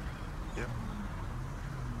 Yeah.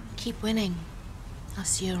 Keep winning. I'll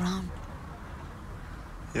see you around.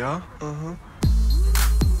 Yeah? Uh-huh.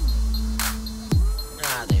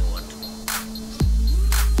 Ah, they won't.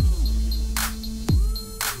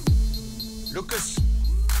 Lukas,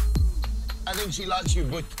 I think she likes you,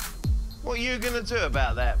 but... What are you gonna do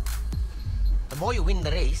about that? The more you win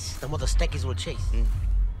the race, the more the stackies will chase.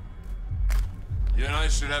 You and I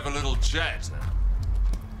should have a little chat.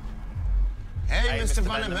 Hey, Mr.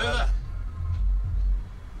 Van der Merwe.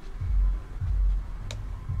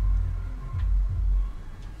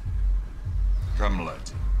 Come,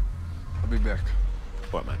 lad. I'll be back.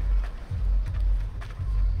 What, mate?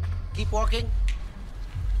 Keep walking.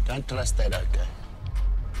 Don't trust that, okay?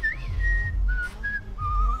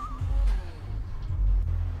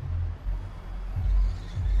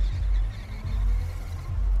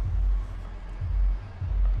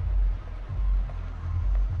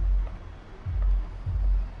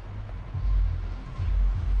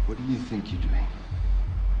 What do you think you're doing?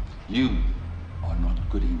 You are not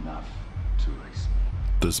good enough to race me.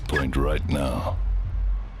 This point right now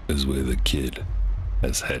is where the kid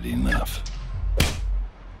has had enough.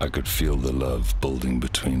 I could feel the love building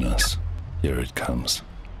between us. Here it comes.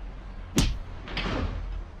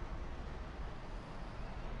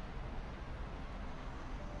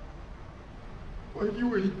 Why do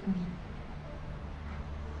you hate me?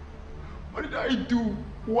 What did I do?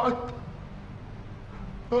 What?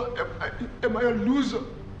 Am I a loser?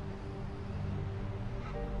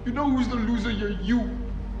 You know who's the loser here? You.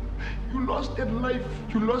 You lost at life.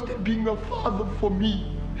 You lost at being a father for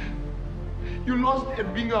me. You lost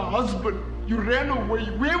at being a husband. You ran away.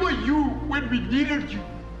 Where were you when we needed you?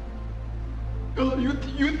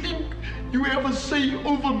 You think you have a say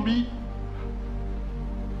over me?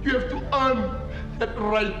 You have to earn that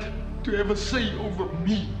right to have a say over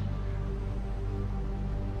me.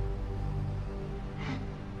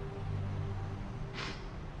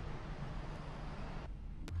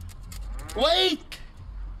 Wait!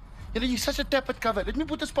 You're such a tap at cover. Let me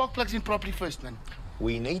put the spark plugs in properly first, man.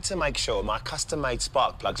 We need to make sure my custom-made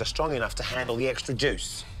spark plugs are strong enough to handle the extra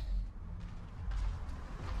juice.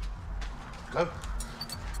 Go.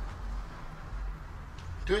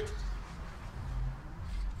 Do it.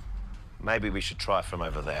 Maybe we should try from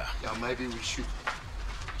over there. Yeah, maybe we should.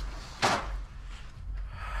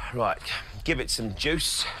 Right, give it some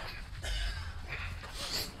juice.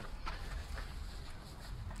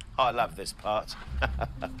 I love this part. I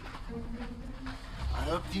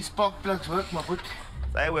hope these spark plugs work, my boy.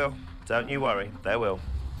 They will. Don't you worry. They will.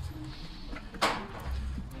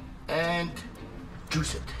 And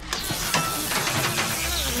juice it.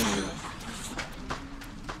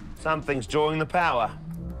 Something's drawing the power.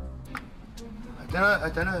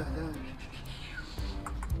 I don't know.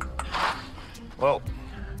 Well,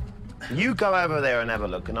 you go over there and have a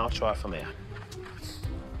look, and I'll try from here.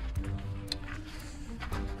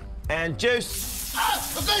 And juice.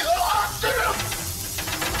 Okay.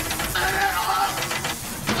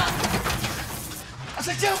 I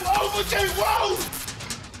said, jump over, Jay, whoa!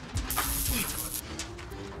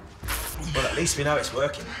 Well, at least we know it's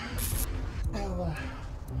working.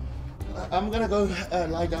 I'm gonna go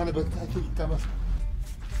lie down a bit. I think it come off.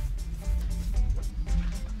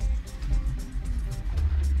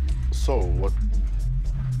 So, what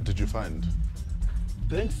did you find?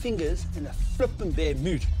 Burnt fingers and a flippin' bad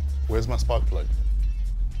mood. Where's my spark plug?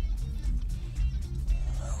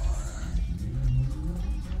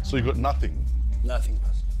 So you got nothing? Nothing,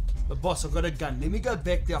 boss. But boss, I've got a gun. Let me go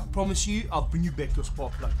back there. I promise you, I'll bring you back your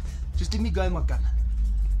spark plug. Just let me go in my gun.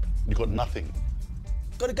 You got nothing?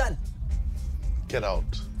 Got a gun. Get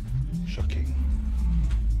out. Shocking.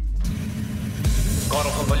 Carl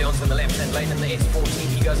van Williams in the left-hand lane in the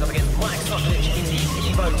S14. He goes up against Mike Stockbridge in the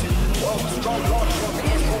Evo 2. Well, strong launch from the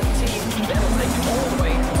S14. That'll take him all the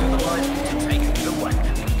way to the line to take the win.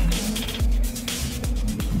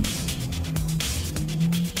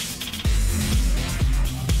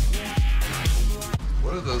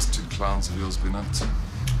 What have those two clowns of yours been up to?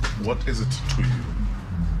 What is it to you?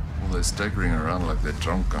 Well, they're staggering around like they're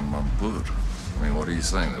drunk on Mampur. I mean, what are you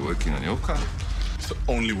saying? They're working on your car? It's the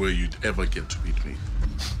only way you'd ever get to meet me.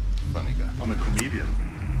 Funny guy. I'm a comedian.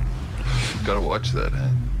 You've got to watch that,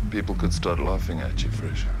 eh? People could start laughing at you,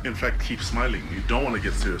 Fresh. In fact, keep smiling. You don't want to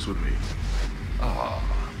get serious with me. Ah.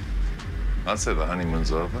 I'd say the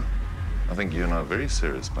honeymoon's over. I think you and I are very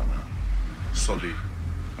serious by now. Solly,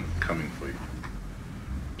 I'm coming for you.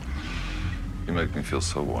 You make me feel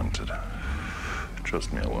so wanted.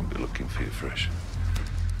 Trust me, I won't be looking for you, Fresh.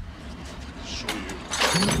 Show you.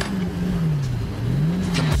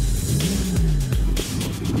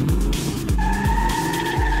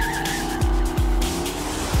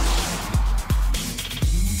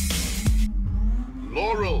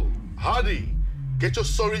 Laurel. Hardy, get your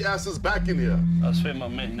sorry asses back in here. I swear my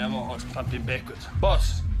man, now my heart's pumping backwards.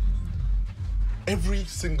 Boss! Every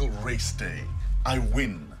single race day, I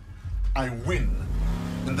win.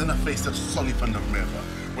 And then I face that Solly van der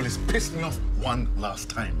Merwe. Well, he's pissed me off one last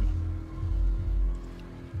time.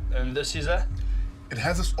 And this is a? It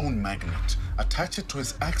has its own magnet. Attach it to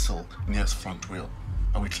his axle near his front wheel.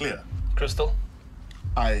 Are we clear? Crystal?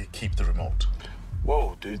 I keep the remote.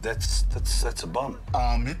 Whoa, dude, that's a bomb.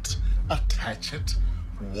 Arm it, attach it,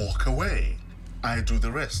 walk away. I do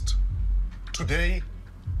the rest. Today,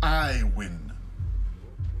 I win.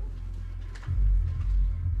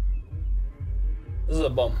 This is a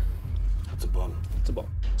bomb. It's a bomb. It's a bomb.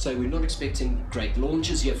 So we're not expecting great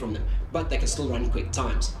launches here from them, but they can still run quick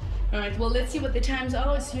times. All right, well, let's see what the times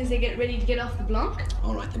are as soon as they get ready to get off the block.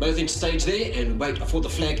 All right, they're both into stage there and wait for the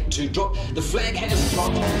flag to drop. The flag has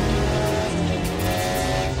dropped.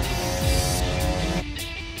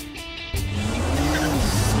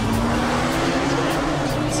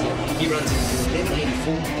 He runs in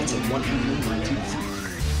 1184, that's at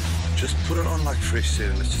 193. Just put it on like Fresh said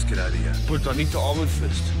and let's just get out of here. But I need to arm it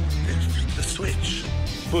first. Then flip the switch.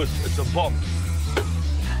 But it's a bomb.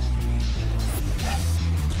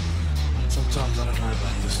 Sometimes I don't know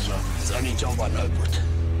about this job. It's the only job I know, but.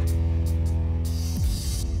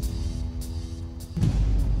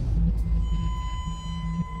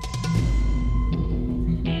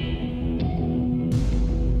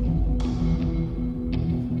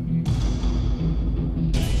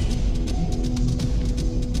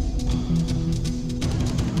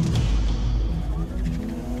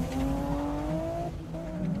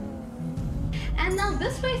 And now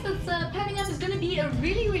this race that's panning up is going to be a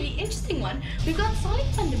really, really interesting one. We've got Solly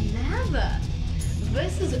van der Merwe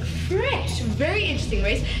versus Fresh. Very interesting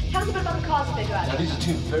race. Tell us a bit about the cars that they drive. Now these are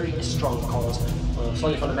two very strong cars.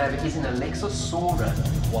 Solly van der Merwe is in a Lexus Sora,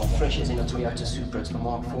 while Fresh is in a Toyota Supra. It's the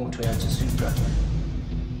Mark IV Toyota Supra.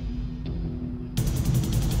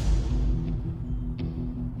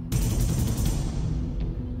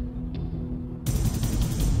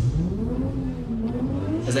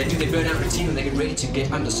 As they do their burnout routine and they get ready to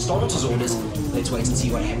get under starter's orders, let's wait and see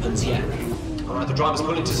what happens here. All right, the drivers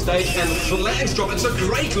pull into stage and the flags drop. It's a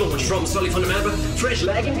great launch from Solly van der Merwe. Fresh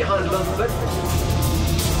lagging behind a little bit.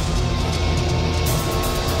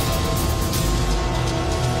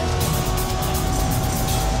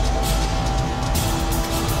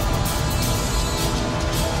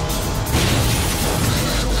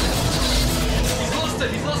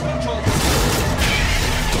 He's lost control.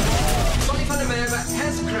 Solly van der Merwe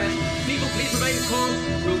has crashed. People, please remain calm.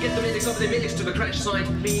 We'll get the medics of the medics to the crash site,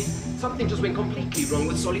 please. Something just went completely wrong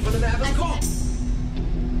with Solly van der Merwe's car.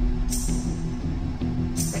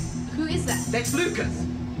 Who is that? That's Lukas.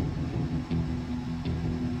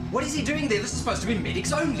 What is he doing there? This is supposed to be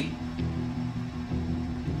medics only.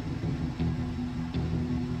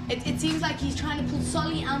 It seems like he's trying to pull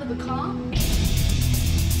Solly out of the car.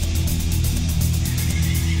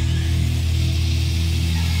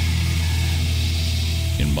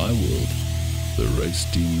 In my world, the race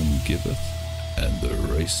demon giveth, and the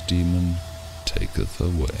race demon taketh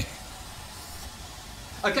away.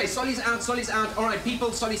 Okay, Solly's out, Solly's out. All right,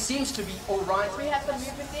 people, Solly seems to be all right. We have some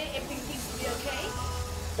movement there. Everything seems to be okay.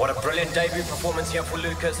 What a brilliant debut performance here for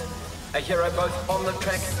Lukas. A hero both on the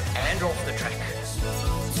track and off the track.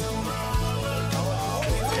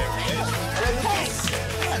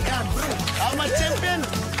 Well done, bro. I'm a champion.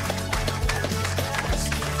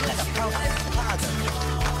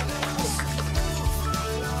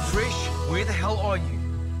 Fresh, where the hell are you?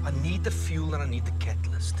 I need the fuel and I need the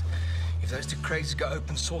catalyst. If those two crazies go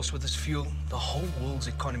open source with this fuel, the whole world's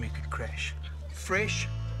economy could crash. Fresh,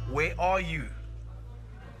 where are you?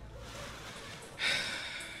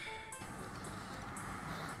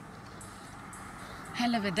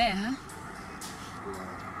 Hell of a day, huh?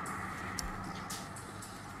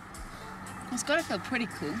 It's got to feel pretty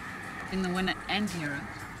cool, being the winner and hero.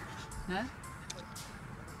 No?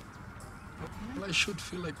 Well, I should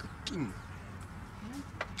feel like a king.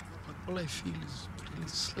 But all I feel is really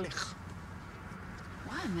slecht.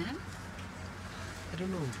 Why, man? I don't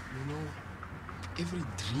know, every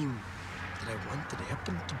dream that I wanted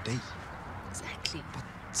happened today. Exactly. But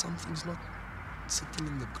something's not sitting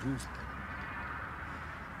in the groove, man.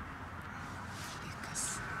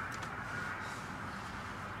 Lukas.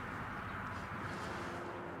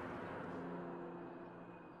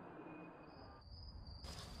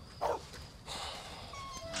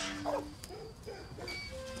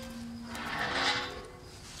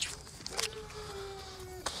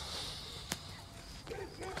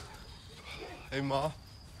 Hey, Ma.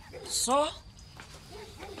 So?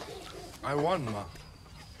 I won, Ma.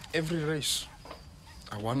 every race.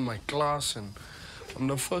 I won my class, and I'm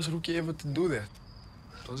the first rookie ever to do that.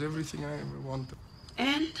 It was everything I ever wanted.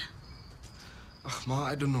 And? Ma,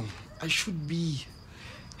 I don't know. I should be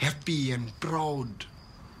happy and proud,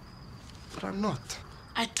 but I'm not.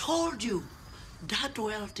 I told you, that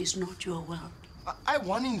world is not your world. I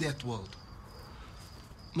won in that world.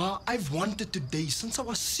 Ma, I've wanted today since I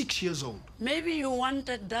was 6 years old. Maybe you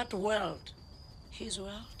wanted that world. His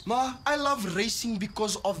world. Ma, I love racing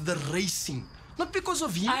because of the racing, not because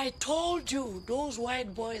of him. I told you, those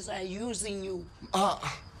white boys are using you.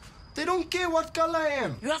 They don't care what color I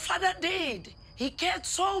am. Your father did. He cared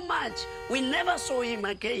so much. We never saw him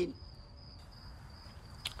again.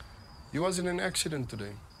 He was in an accident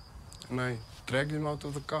today, and I dragged him out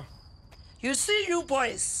of the car. You see, you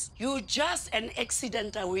boys, you're just an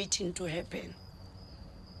accident waiting to happen.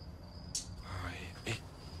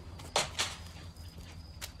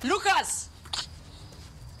 Lukas!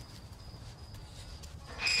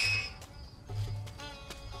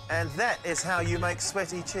 And that is how you make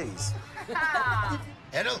sweaty cheese.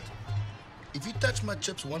 Harold, if you touch my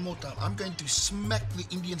chips one more time, I'm going to smack the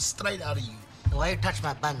Indian straight out of you. Why you touch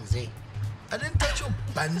my buns, eh? I didn't touch your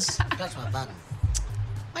buns. Touch my bun.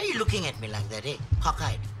 Why are you looking at me like that, eh?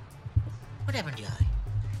 Cockeyed. What happened to your eye?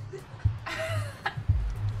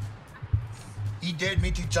 He dared me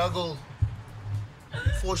to juggle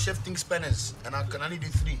 4 shifting spinners, and I can only do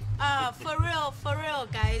 3. For real,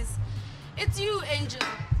 guys. It's you, Angel.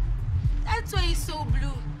 That's why he's so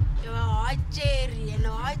blue. You're a hot cherry, and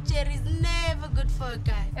a hot cherry is never good for a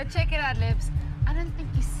guy. Check it out, Lips. I don't think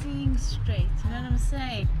you're seeing straight. You know what I'm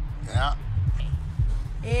saying? Yeah.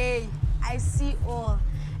 Hey, I see all.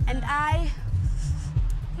 And I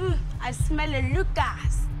smell a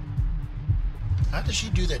Lukas. How does she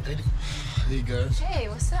do that, lady? There you go. Hey,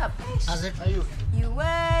 what's up? How's it? How are you? You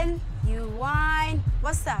win, you whine.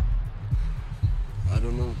 What's up? I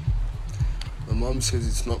don't know. My mom says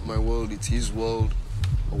it's not my world, it's his world.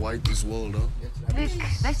 A whitey's world, huh? Look,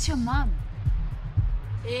 that's your mom.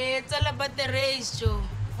 Hey, it's all about the race, Joe.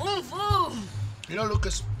 Boom, boom. You know,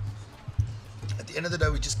 Lucas, at the end of the day,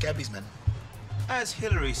 we're just cabbies, man. As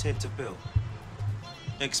Hillary said to Bill.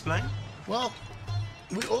 Explain? Well,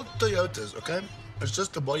 we're all Toyotas, okay? It's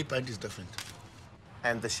just the body paint is different.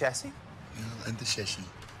 And the chassis? Yeah, and the chassis.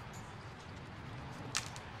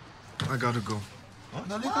 I gotta go.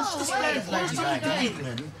 No, Lucas, just play it like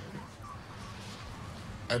man.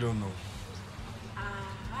 I don't know.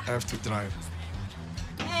 I have to drive.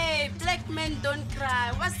 Hey, black men don't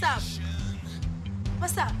cry. What's up?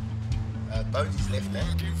 What's up? Bones left, man.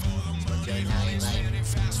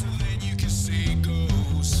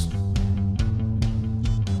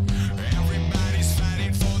 Everybody's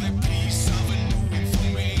fighting for their piece of a new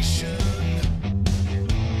information.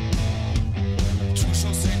 Truth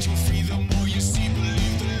shall set you free. The more you see,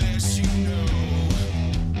 believe, the less you know.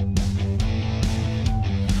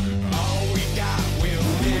 All we got will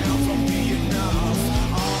never be enough.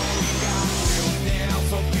 All we got will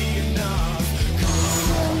never be enough.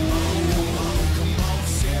 Come on,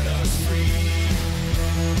 set us free.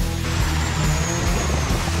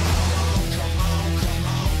 Come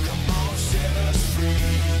on, set us free.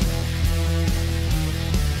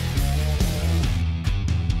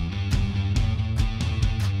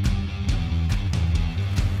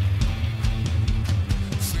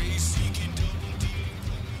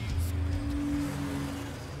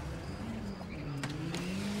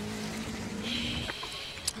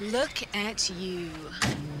 Look at you.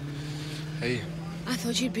 Hey, I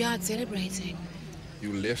thought you'd be out celebrating.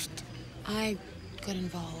 you left I got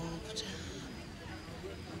involved.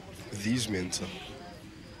 these men, sir.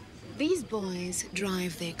 These boys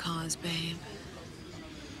drive their cars, babe.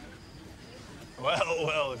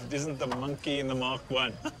 Well, if it isn't the monkey in the Mark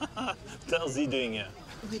 1. What the hell's he doing here?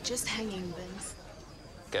 We're just hanging, Vince.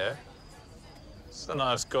 Okay. It's a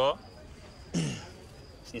nice car. So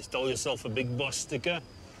you stole yourself a big boss sticker.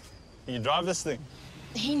 Can you drive this thing?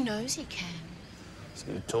 He knows he can.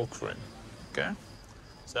 So you talk for him, okay?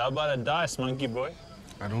 So how about a dice, monkey boy?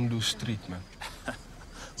 I don't do street, man.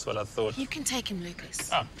 That's what I thought. You can take him, Lucas.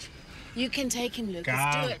 Oh. You can take him, Lucas.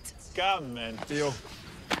 Come. Do it. Come, man. Theo.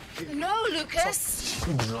 No, Lucas.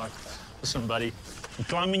 Right. Listen, buddy. You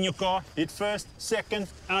climb in your car, hit first, second,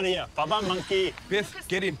 out of here. Bye-bye, monkey. Beth,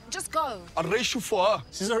 get in. Just go. I'll race you for her.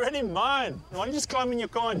 She's already mine. Why don't you just climb in your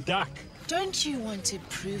car and duck? Don't you want to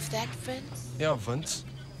prove that, Vince? Yeah, Vince.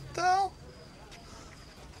 What the hell?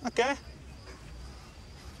 Okay.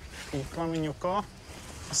 You climb in your car.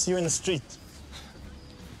 I'll see you in the street.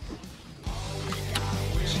 All we got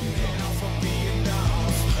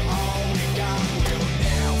will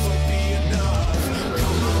never be enough.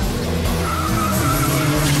 Come on.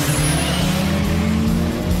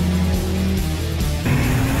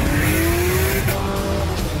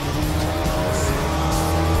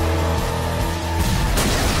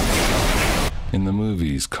 In the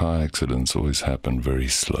movies, car accidents always happen very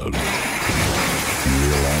slowly. In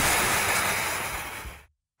real life,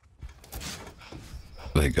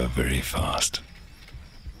 they go very fast.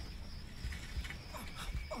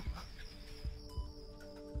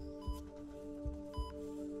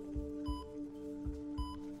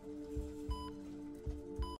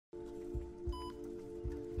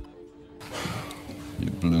 You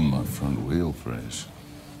blew my front wheel, Fresh.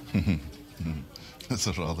 That's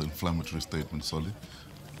a rather inflammatory statement, Solly.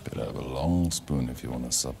 Better have a long spoon if you want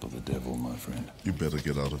to sup with the devil, my friend. You better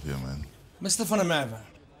get out of here, man. Mr. Van der Merwe,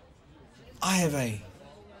 I have a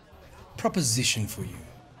proposition for you.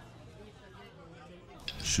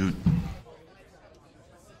 Shoot.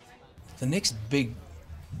 The next big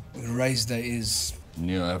race day is...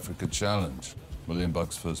 New Africa Challenge. $1 million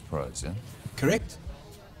first prize, yeah? Correct.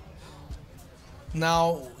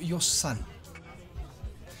 Now, your son.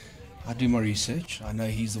 I do my research. I know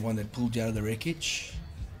he's the one that pulled you out of the wreckage.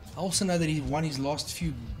 I also know that he won his last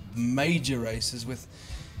few major races with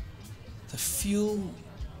the fuel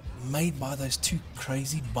made by those two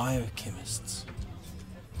crazy Bio Chemists.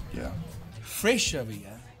 Yeah. Fresh over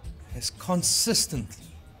here has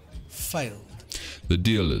consistently failed. The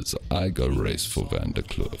deal is I go race for Van der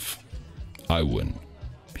Kloof. I win.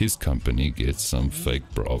 His company gets some fake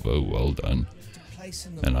Bravo, well done,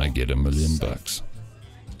 and I get $1 million.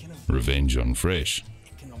 Revenge on Fresh.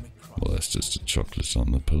 Well, that's just a chocolate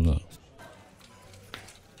on the pillow.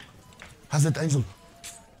 How's it, Angel?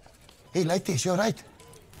 Hey, Laites, you alright?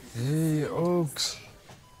 Hey, Oaks.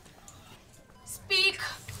 Speak.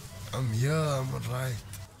 I'm here, I'm alright.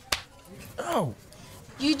 Oh.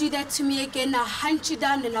 You do that to me again, I'll hunt you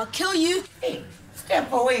down and I'll kill you. Hey,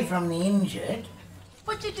 step away from the injured.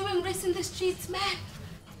 What you doing racing the streets, man?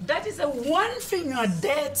 That is the one thing your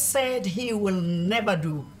dad said he will never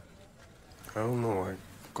do. I don't know, I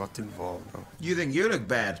got involved. No. You think you look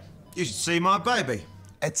bad? You should see my baby.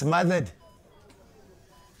 It's mothered.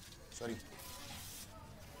 Sorry.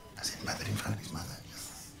 I said mothered in front of his mother.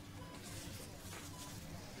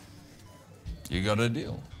 You got a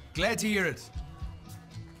deal. Glad to hear it.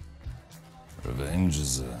 Revenge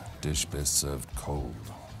is a dish best served cold.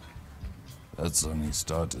 That's only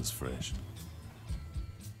starters, Fresh.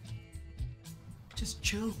 Just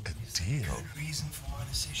chill. A deal? Good reason for my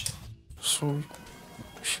decision. So,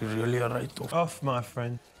 she really alright off? Off, my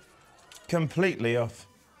friend. Completely off.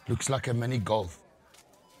 Looks like a mini golf.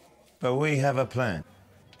 But we have a plan.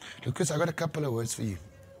 Lucas, I got a couple of words for you.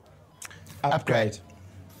 Upgrade.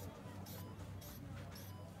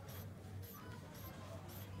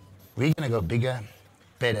 We're gonna go bigger,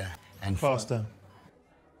 better, and faster.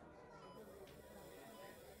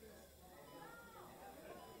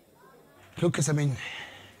 Lucas,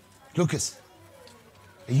 Lucas,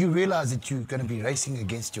 you realize that you're gonna be racing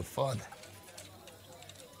against your father?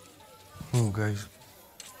 Oh, guys.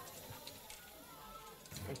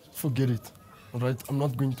 Forget it, all right? I'm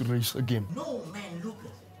not going to race again. No, man,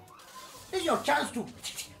 Lucas. This is your chance to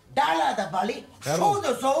dollar the valley, show Harold.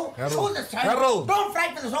 the soul, Harold. show the sun. Harold. Don't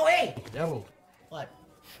frighten the soul, hey! Harold, What?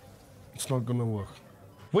 it's not gonna work.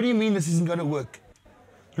 What do you mean this isn't gonna work?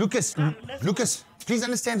 Lucas, Lucas, please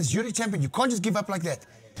understand this. You're the champion. You can't just give up like that.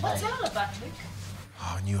 What's all about, Luke?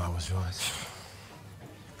 Oh, I knew I was right.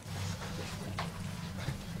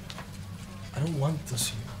 I don't want this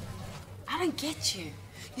here. I don't get you.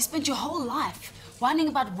 You spent your whole life whining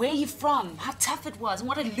about where you're from, how tough it was, and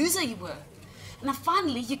what a loser you were. And then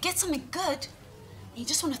finally, you get something good, and you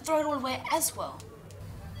just want to throw it all away as well.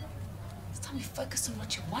 It's time you focus on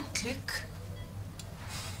what you want, Luke.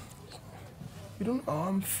 You don't know how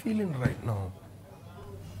I'm feeling right now.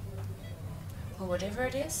 Or whatever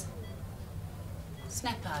it is,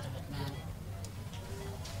 snap out of it, man.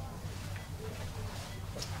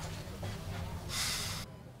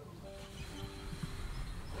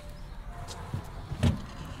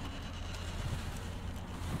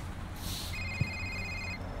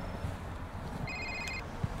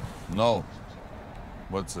 No.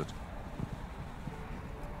 What's it?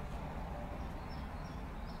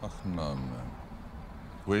 Ach, no, man.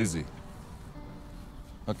 Where is he?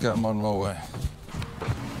 Okay, I'm on my way.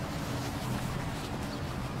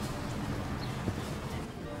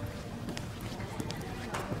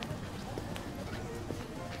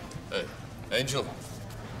 Hey, Angel.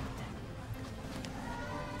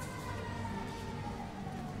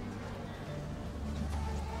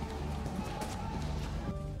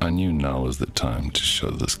 I knew now was the time to show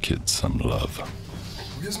this kid some love.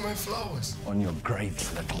 Where's my flowers? On your grave,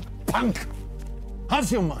 little punk.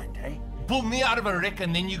 How's your mind, eh? Pull me out of a wreck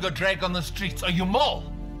and then you go drag on the streets. Are you mole?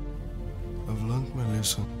 I've learned my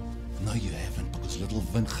lesson. No, you haven't, because little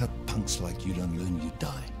Vin gaat punks like you don't learn, you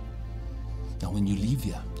die. Now, when you leave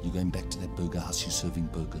here, you're going back to that burger house, you're serving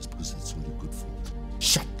burgers because that's all you're good for.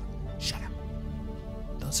 Shut up.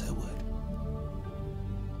 Don't say a word.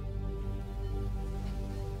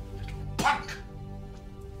 Punk!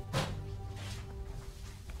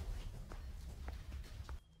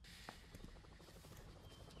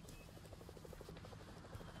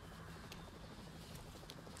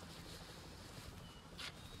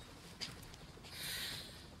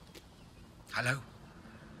 Hello?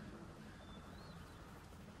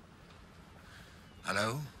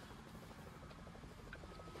 Hello?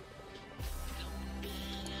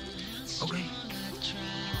 Okay.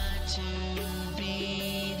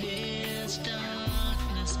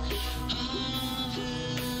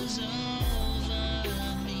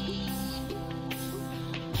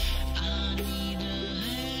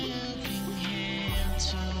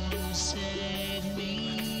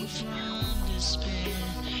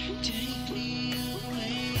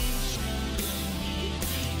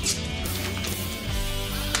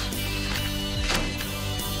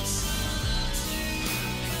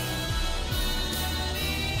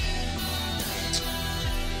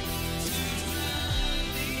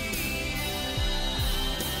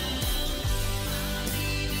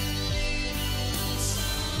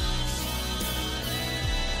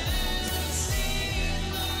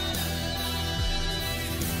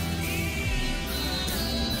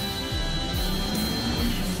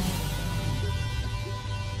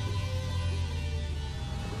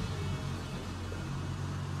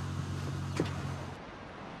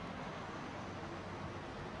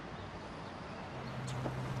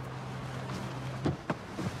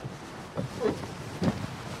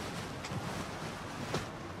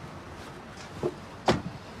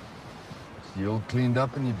 You all cleaned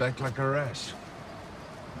up and you're back like a rash.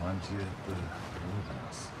 Aren't you at the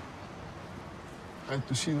house? I had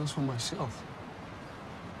to see this for myself.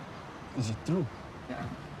 Is it true? Yeah.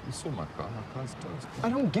 You saw my car. My car's toast. I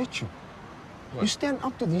don't get you. What? You stand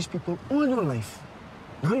up to these people all your life.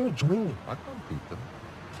 Now you join them. I can't beat them.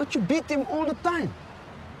 But you beat them all the time.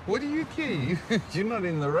 What do you care? You're not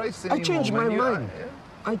in the race anymore. I changed my man. mind.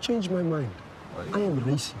 I changed my mind. I am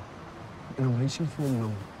racing. And I'm racing for him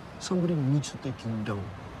now. Somebody needs to take him down.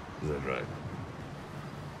 Is that right?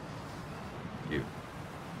 You?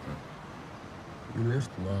 You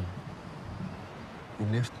left Mom. You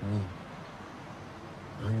left me.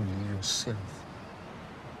 Now you leave yourself.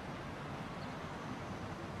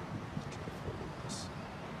 Careful, Lukas.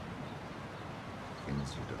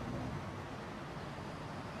 Things you don't know.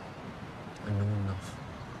 I know enough.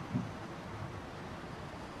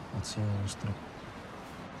 I'll see you on the strip.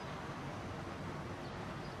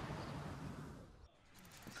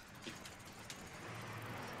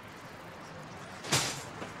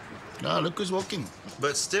 Ah, look who's walking.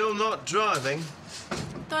 But still not driving.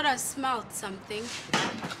 Thought I smelled something.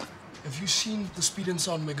 Have you seen the Speed and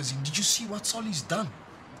Sound magazine? Did you see what Solly's done?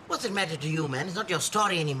 What's it matter to you, man? It's not your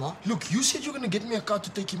story anymore. Look, you said you're gonna get me a car to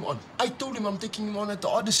take him on. I told him I'm taking him on at the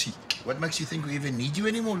Odyssey. What makes you think we even need you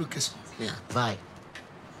anymore, Lukas? Yeah, bye.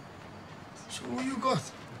 So who you got?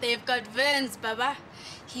 They've got Vans, Baba.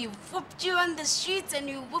 He whooped you on the streets and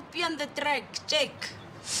you whoop you on the track. Check.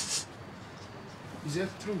 Is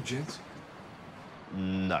that true, gents?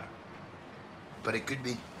 No. But it could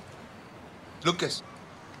be. Lukas,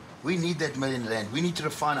 we need that $1 million. We need to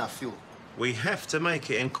refine our fuel. We have to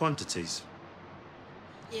make it in quantities.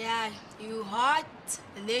 Yeah, you hot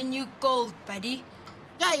and then you cold, buddy.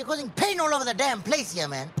 Yeah, you're causing pain all over the damn place here,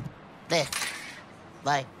 man. There.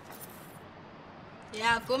 Bye.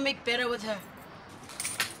 Yeah, go make better with her.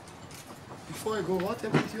 Before I go, what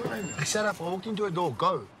happened to you, Iain? I said I walked into a door.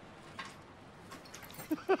 Go.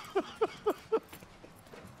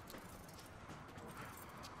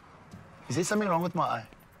 Is there something wrong with my eye?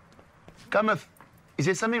 Cometh, is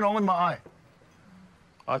there something wrong with my eye?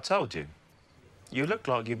 I told you. You look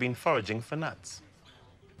like you've been foraging for nuts.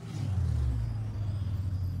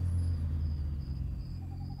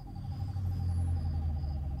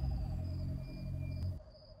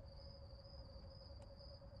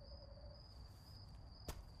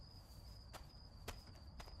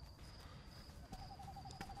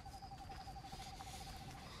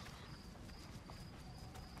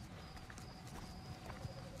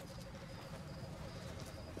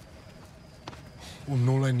 Oh,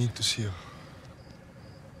 no, I need to see her.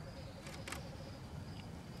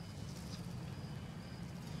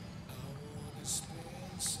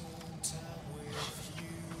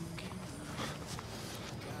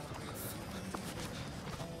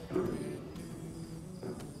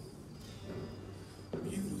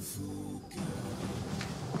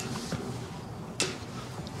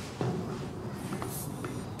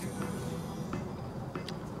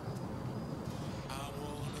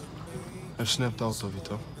 I've snapped out of it,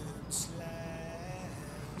 huh?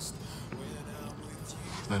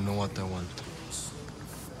 I know what I want.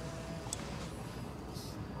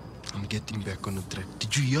 I'm getting back on the track.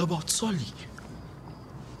 Did you hear about Solly?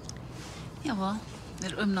 Yeah, well,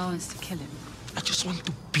 that Oom now wants to kill him. I just want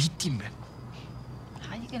to beat him, man.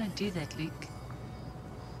 How are you gonna do that, Luke?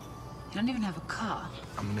 You don't even have a car.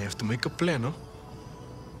 I'm gonna have to make a plan, huh?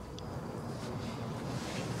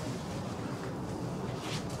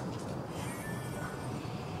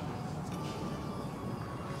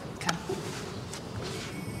 Come.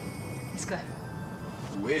 Let's go.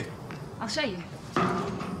 Where? I'll show you.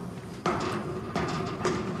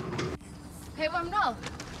 Hey, Noel.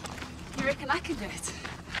 You reckon I can do it?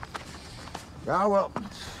 Yeah, well,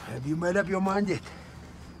 have you made up your mind yet?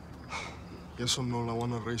 Yes or no, I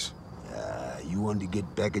want to race. You want to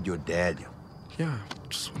get back at your dad? Yeah,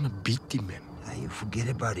 just want to beat him, man. You forget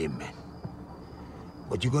about him, man.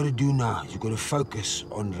 What you got to do now is you got to focus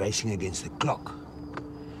on racing against the clock.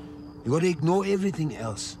 You got to ignore everything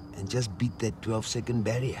else and just beat that 12-second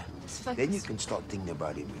barrier. Then you can start thinking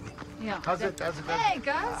about him again. Yeah. How's it? Hey,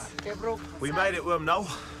 guys. Hey, bro. We made it, Wilmot.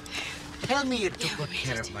 Tell me you took good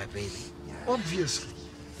care of my baby. Obviously.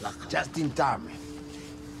 Just in time, man.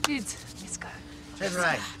 Dudes, let's go. That's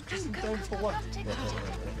right. Just in time for what?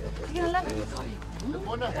 You're gonna love it.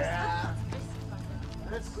 Yeah.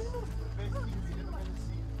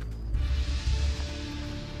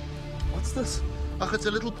 What's this? Ach, it's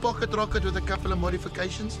a little pocket rocket with a couple of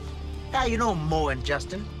modifications. Yeah, you know Mo and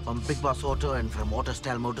Justin from Big Boss Auto and from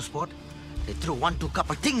Autostyle Motorsport? They threw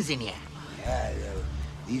couple things in here. Yeah,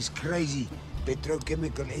 these crazy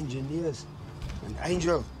petrochemical engineers. And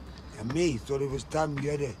Angel and me thought it was time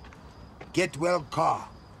you had a get-well car.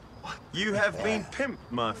 You have been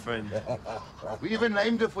pimped, my friend. We even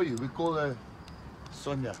named her for you. We call her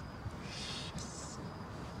Sonia.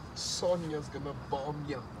 Sonia's gonna bomb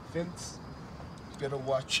you. Vince, you better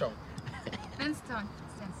watch out. Vince don't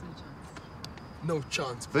stand no chance. No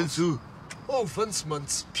chance. Vince who? Oh, Vince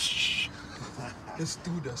Muntz. Let's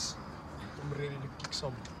do this. I'm ready to kick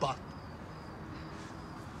some butt.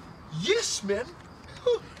 Yes, man.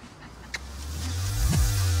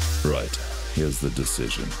 Right, here's the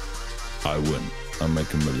decision. I win. I make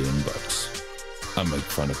 $1 million. I make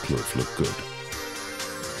fun of Cliff look good.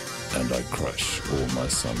 And I crush all my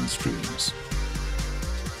son's dreams.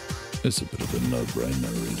 It's a bit of a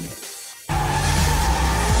no-brainer, really.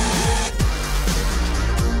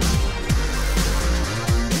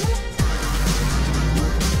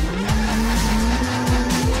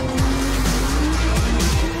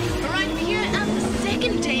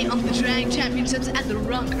 Championships at the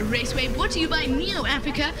Rock Raceway, brought to you by Neo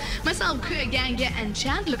Africa. Myself, Kurt Ganger, and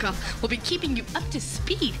Chad Lukas will be keeping you up to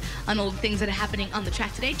speed on all the things that are happening on the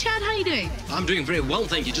track today. Chad, how are you doing? I'm doing very well,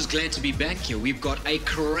 thank you. Just glad to be back here. We've got a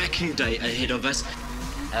cracking day ahead of us.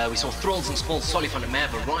 We saw Thrills and Small Solly van der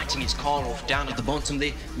Merwe writing his car off down at the bottom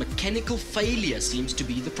there. Mechanical failure seems to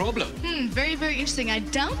be the problem. Very, very interesting. I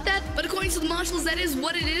doubt that, but according to the marshals, that is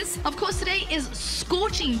what it is. Of course, today is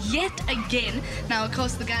scorching yet again. Now, of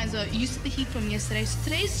course, the guys are used to the heat from yesterday, so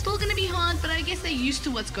today's still going to be hard, but I guess they're used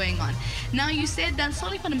to what's going on. Now, you said that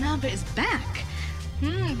Solly van der Merwe is back.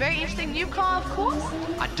 Very interesting. New car, of course.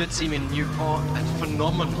 I did see him in a new car. It's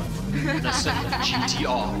phenomenal. Listen,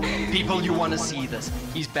 GTR. People, you want to see this.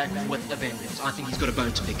 He's back with a vengeance. I think he's got a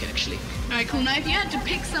bone to pick, actually. All right, cool. Now, if you had to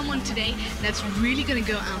pick someone today that's really going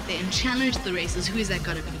to go out there and challenge the races, who is that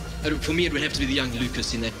got to be? For me, it would have to be the young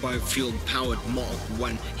Lukas in that biofuel-powered Mark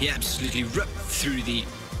 1. He absolutely ripped through the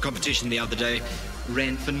competition the other day.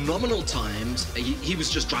 Ran phenomenal times. He was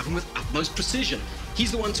just driving with utmost precision. He's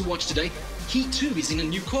the one to watch today. He too is in a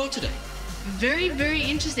new car today. Very, very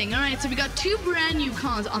interesting. All right, so we got 2 brand new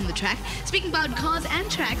cars on the track. Speaking about cars and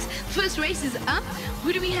tracks, first race is up.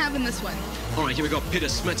 Who do we have in this one? All right, here we got Peter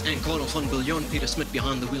Smit and Carl van Biljon. Peter Smit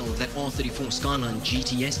behind the wheel of that R34 Skyline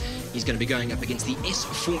GTS. He's going to be going up against the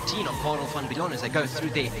S14 of Carl van Biljon as they go through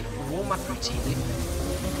their warm-up routine there.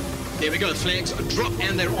 There we go, the flags drop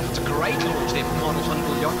and they're off. It's a great launch there for Carl van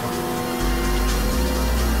Biljon.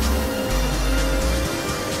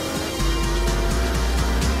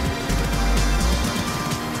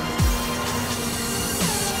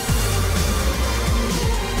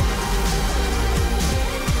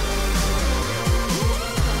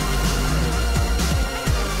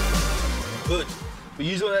 Good. We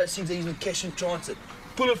use all that things they use in cash and transit.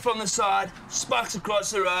 Pull it from the side, sparks across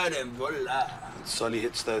the road, and voila. Solly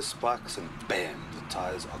hits those spikes and bam, the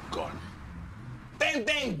tires are gone. Bang,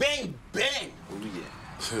 bang, bang, bang! Oh,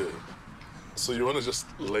 yeah. So you want to just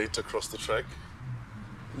lay it across the track?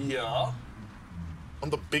 Yeah. On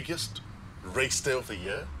the biggest race day of the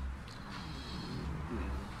year?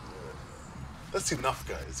 That's enough,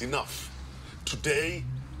 guys, enough. Today,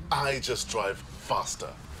 I just drive faster.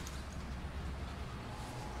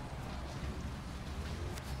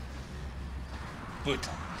 But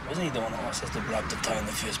wasn't he the one that asked us to blow up the toe in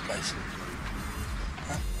the first place?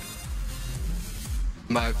 Huh?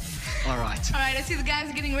 Mo, all right. All right, I see the guys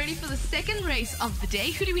are getting ready for the second race of the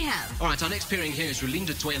day. Who do we have? All right, our next pairing here is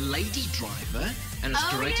Rolinda Toy, a lady driver, and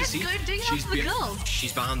it's great to see. Good, doing it for the girls.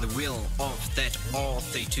 She's behind the wheel of that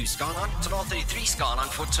R32 Skyline. It's an R33 Skyline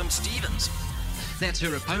for Tim Stevens. That's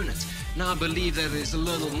her opponent. Now, I believe that there's a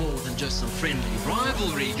little more than just some friendly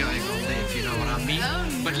rivalry going on there, if you know what I mean.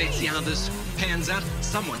 Oh, but let's see how this pans out.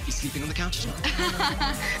 Someone is sleeping on the couch tonight.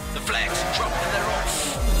 The flags drop and they're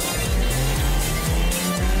off.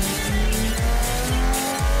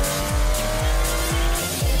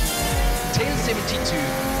 10.72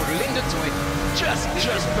 for Linda Toy.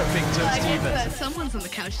 Just perfect, Tim I guess Stevens. someone's on the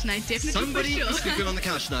couch tonight, definitely. Somebody for sure. is sleeping on the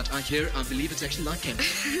couch tonight. I believe it's actually like him.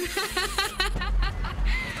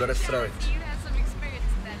 You've got to throw it. You have some experience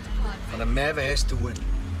in that department. And a Mava has to win.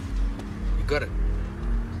 You got it.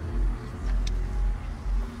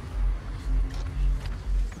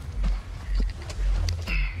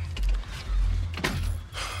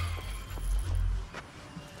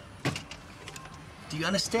 Do you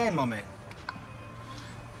understand, my man?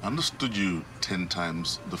 Understood you 10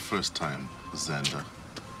 times the first time, Xander.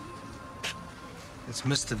 It's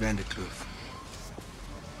Mr. Vanderkloof.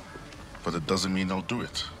 But it doesn't mean I'll do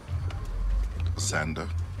it. Xander.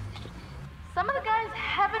 Some of the guys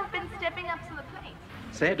haven't been stepping up to the plate.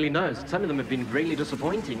 Sadly, no. Some of them have been really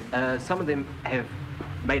disappointing. Some of them have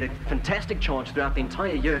made a fantastic charge throughout the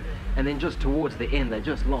entire year, and then just towards the end, they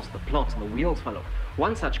just lost the plot and the wheels fell off.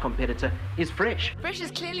 One such competitor is Fresh. Fresh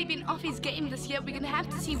has clearly been off his game this year. We're going to have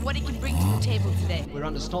to see what he can bring to the table today. We're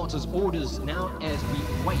under starters' orders now as we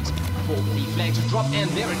wait for the flag to drop, and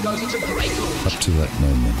there it goes. It's a great launch. Up to that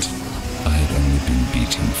moment, I had only been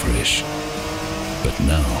beating Fresh. But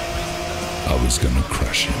now, I was going to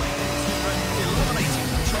crush him.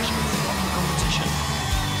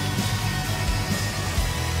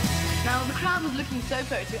 Now, the crowd was looking so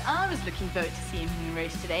forward to, I was looking forward to seeing him in the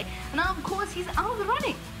race today. And now, of course, he's out of the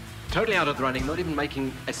running. Totally out of the running, not even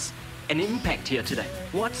making an impact here today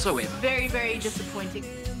whatsoever. Very, very disappointing.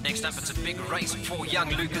 Next up, it's a big race for young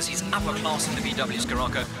Lukas. He's upper class in the VW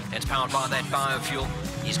Scirocco. It's powered by that biofuel.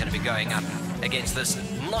 He's going to be going up against this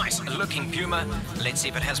nice-looking Puma. Let's see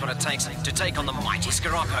if it has what it takes to take on the mighty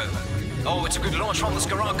Scirocco. Oh, it's a good launch from the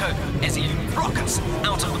Scirocco as he rockets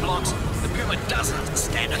out of the blocks. The Puma doesn't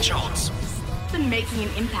stand a chance. Been making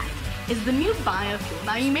an impact is the new biofuel.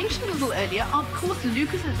 Now, you mentioned a little earlier, of course,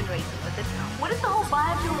 Lukas has been racing with it. What is the whole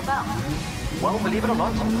biofuel about? Well, believe it or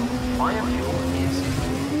not, biofuel is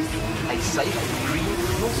a safe green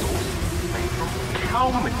fuel source made from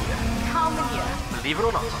cow manure. Cow manure. Believe it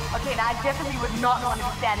or not. Okay, now I definitely would not want to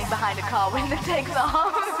be standing behind a car when it takes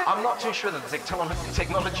off. I'm not too sure that the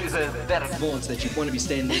technologies are that advanced that you'd want to be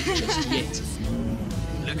standing just yet.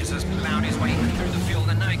 Lukas has plowed his way through the field,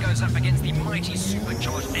 and now he goes up against the mighty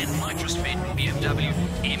supercharged and nitrous-fed BMW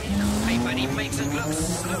M3, but he makes it look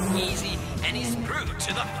so easy, and he's through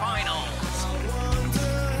to the finals.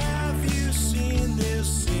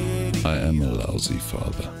 I am a lousy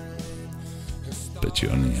father. But you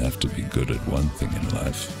only have to be good at one thing in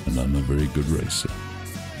life, and I'm a very good racer.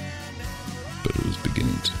 But it was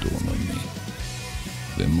beginning to dawn on me.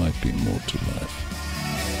 There might be more to life.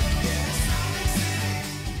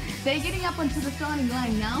 They're getting up onto the starting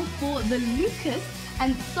line now for the Lukas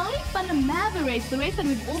and Solly Van der Merwe race, the race that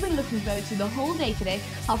we've all been looking forward to the whole day today,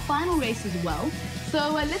 our final race as well.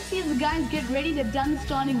 So let's see as the guys get ready. They've done the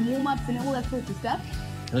starting warm-ups and all that sort of stuff.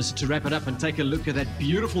 So to wrap it up and take a look at that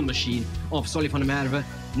beautiful machine of Solly Van der Merwe,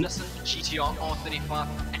 Nissan GTR R35,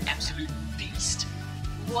 an absolute beast.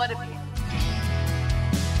 What a beast.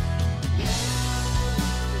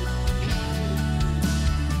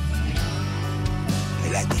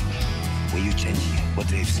 Hey, laddie, where you changing? What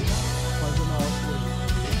race?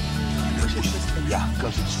 Yeah,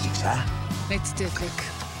 close to the sticks, huh? Let's do it, Luke.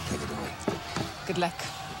 Take it away. Good luck.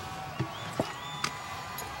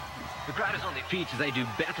 The crowd is on their feet as they do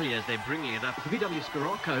battle as they're bringing it up. The VW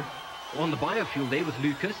Scirocco on the biofuel there with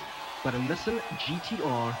Lukas, but a Nissan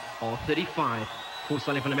GTR R35 for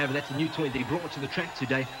Solly Van der Merwe. That's a new toy that he brought to the track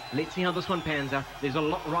today. Let's see how this one pans out. There's a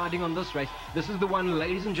lot riding on this race. This is the one,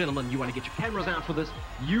 ladies and gentlemen, you want to get your cameras out for this.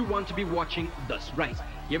 You want to be watching this race.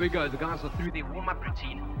 Here we go. The guys are through their warm-up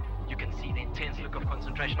routine. You can see the intense look of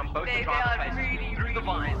concentration on both the driver faces through the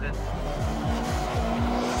visor.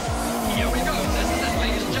 Here we go. This is it,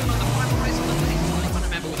 ladies and gentlemen, the final race of the day. Solly Van der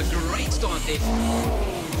Merwe with a great start there.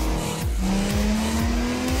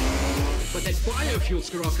 But at Biofuel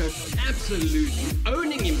Scirocco, absolutely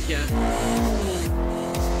owning him here.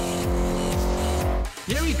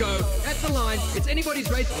 Here we go, at the line, it's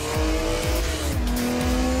anybody's race.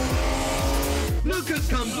 Lukas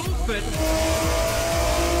comes off it.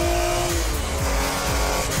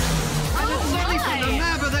 And it's only for the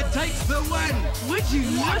Mabba that takes the win. Would you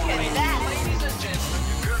look at that? Ladies and gentlemen,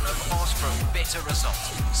 you couldn't have asked for a better result.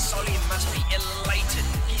 Solly must be elated.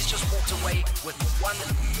 He's just walked away with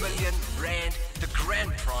R1 million, the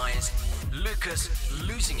grand prize. Lukas,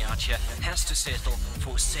 losing out here, has to settle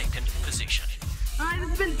for second position.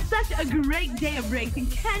 It's been such a great day of racing.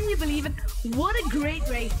 Can you believe it? What a great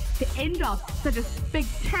race to end off such a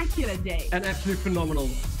spectacular day. An absolute phenomenal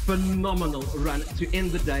run to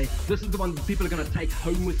end the day. This is the one that people are going to take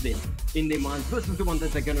home with them in their minds. This is the one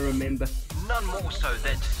that they're going to remember. None more so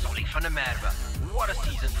than Solly van der Merwe. What a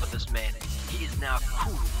season for this man. He is now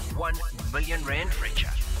cool R1 million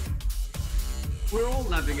richer. We're all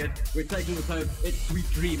loving it. We're taking this home. It's sweet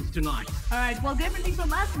dreams tonight. All right, well, definitely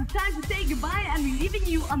from us, it's time to say goodbye, and we're leaving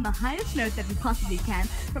you on the highest note that we possibly can.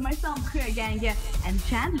 From myself, Crew Gang here, and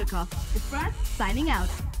Chad Lukas, it's Brad signing out.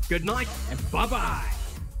 Good night, and bye-bye.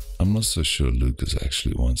 I'm not so sure Lukas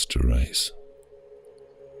actually wants to race.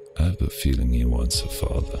 I have a feeling he wants a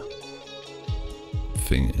father.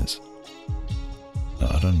 Thing is,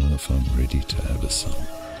 I don't know if I'm ready to have a son.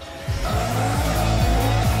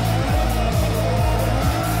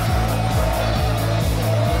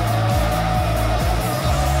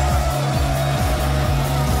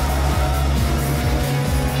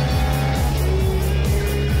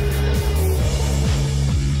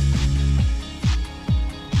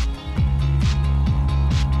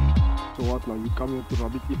 Now you come here to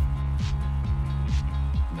rub it in.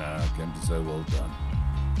 Nah, I came to say well done.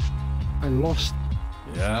 I lost.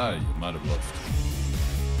 Yeah, you might have lost.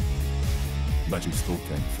 But you still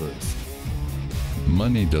came first.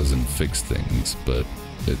 Money doesn't fix things, but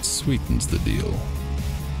it sweetens the deal.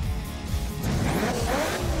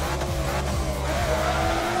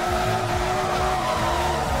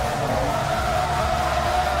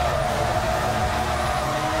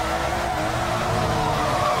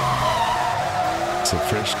 So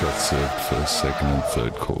Fresh got served first, second and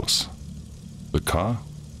third course. The car?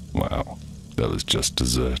 Wow, that was just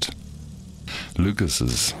dessert. Lukas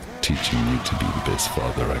is teaching me to be the best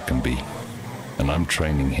father I can be. And I'm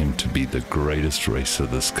training him to be the greatest racer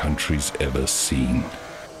this country's ever seen.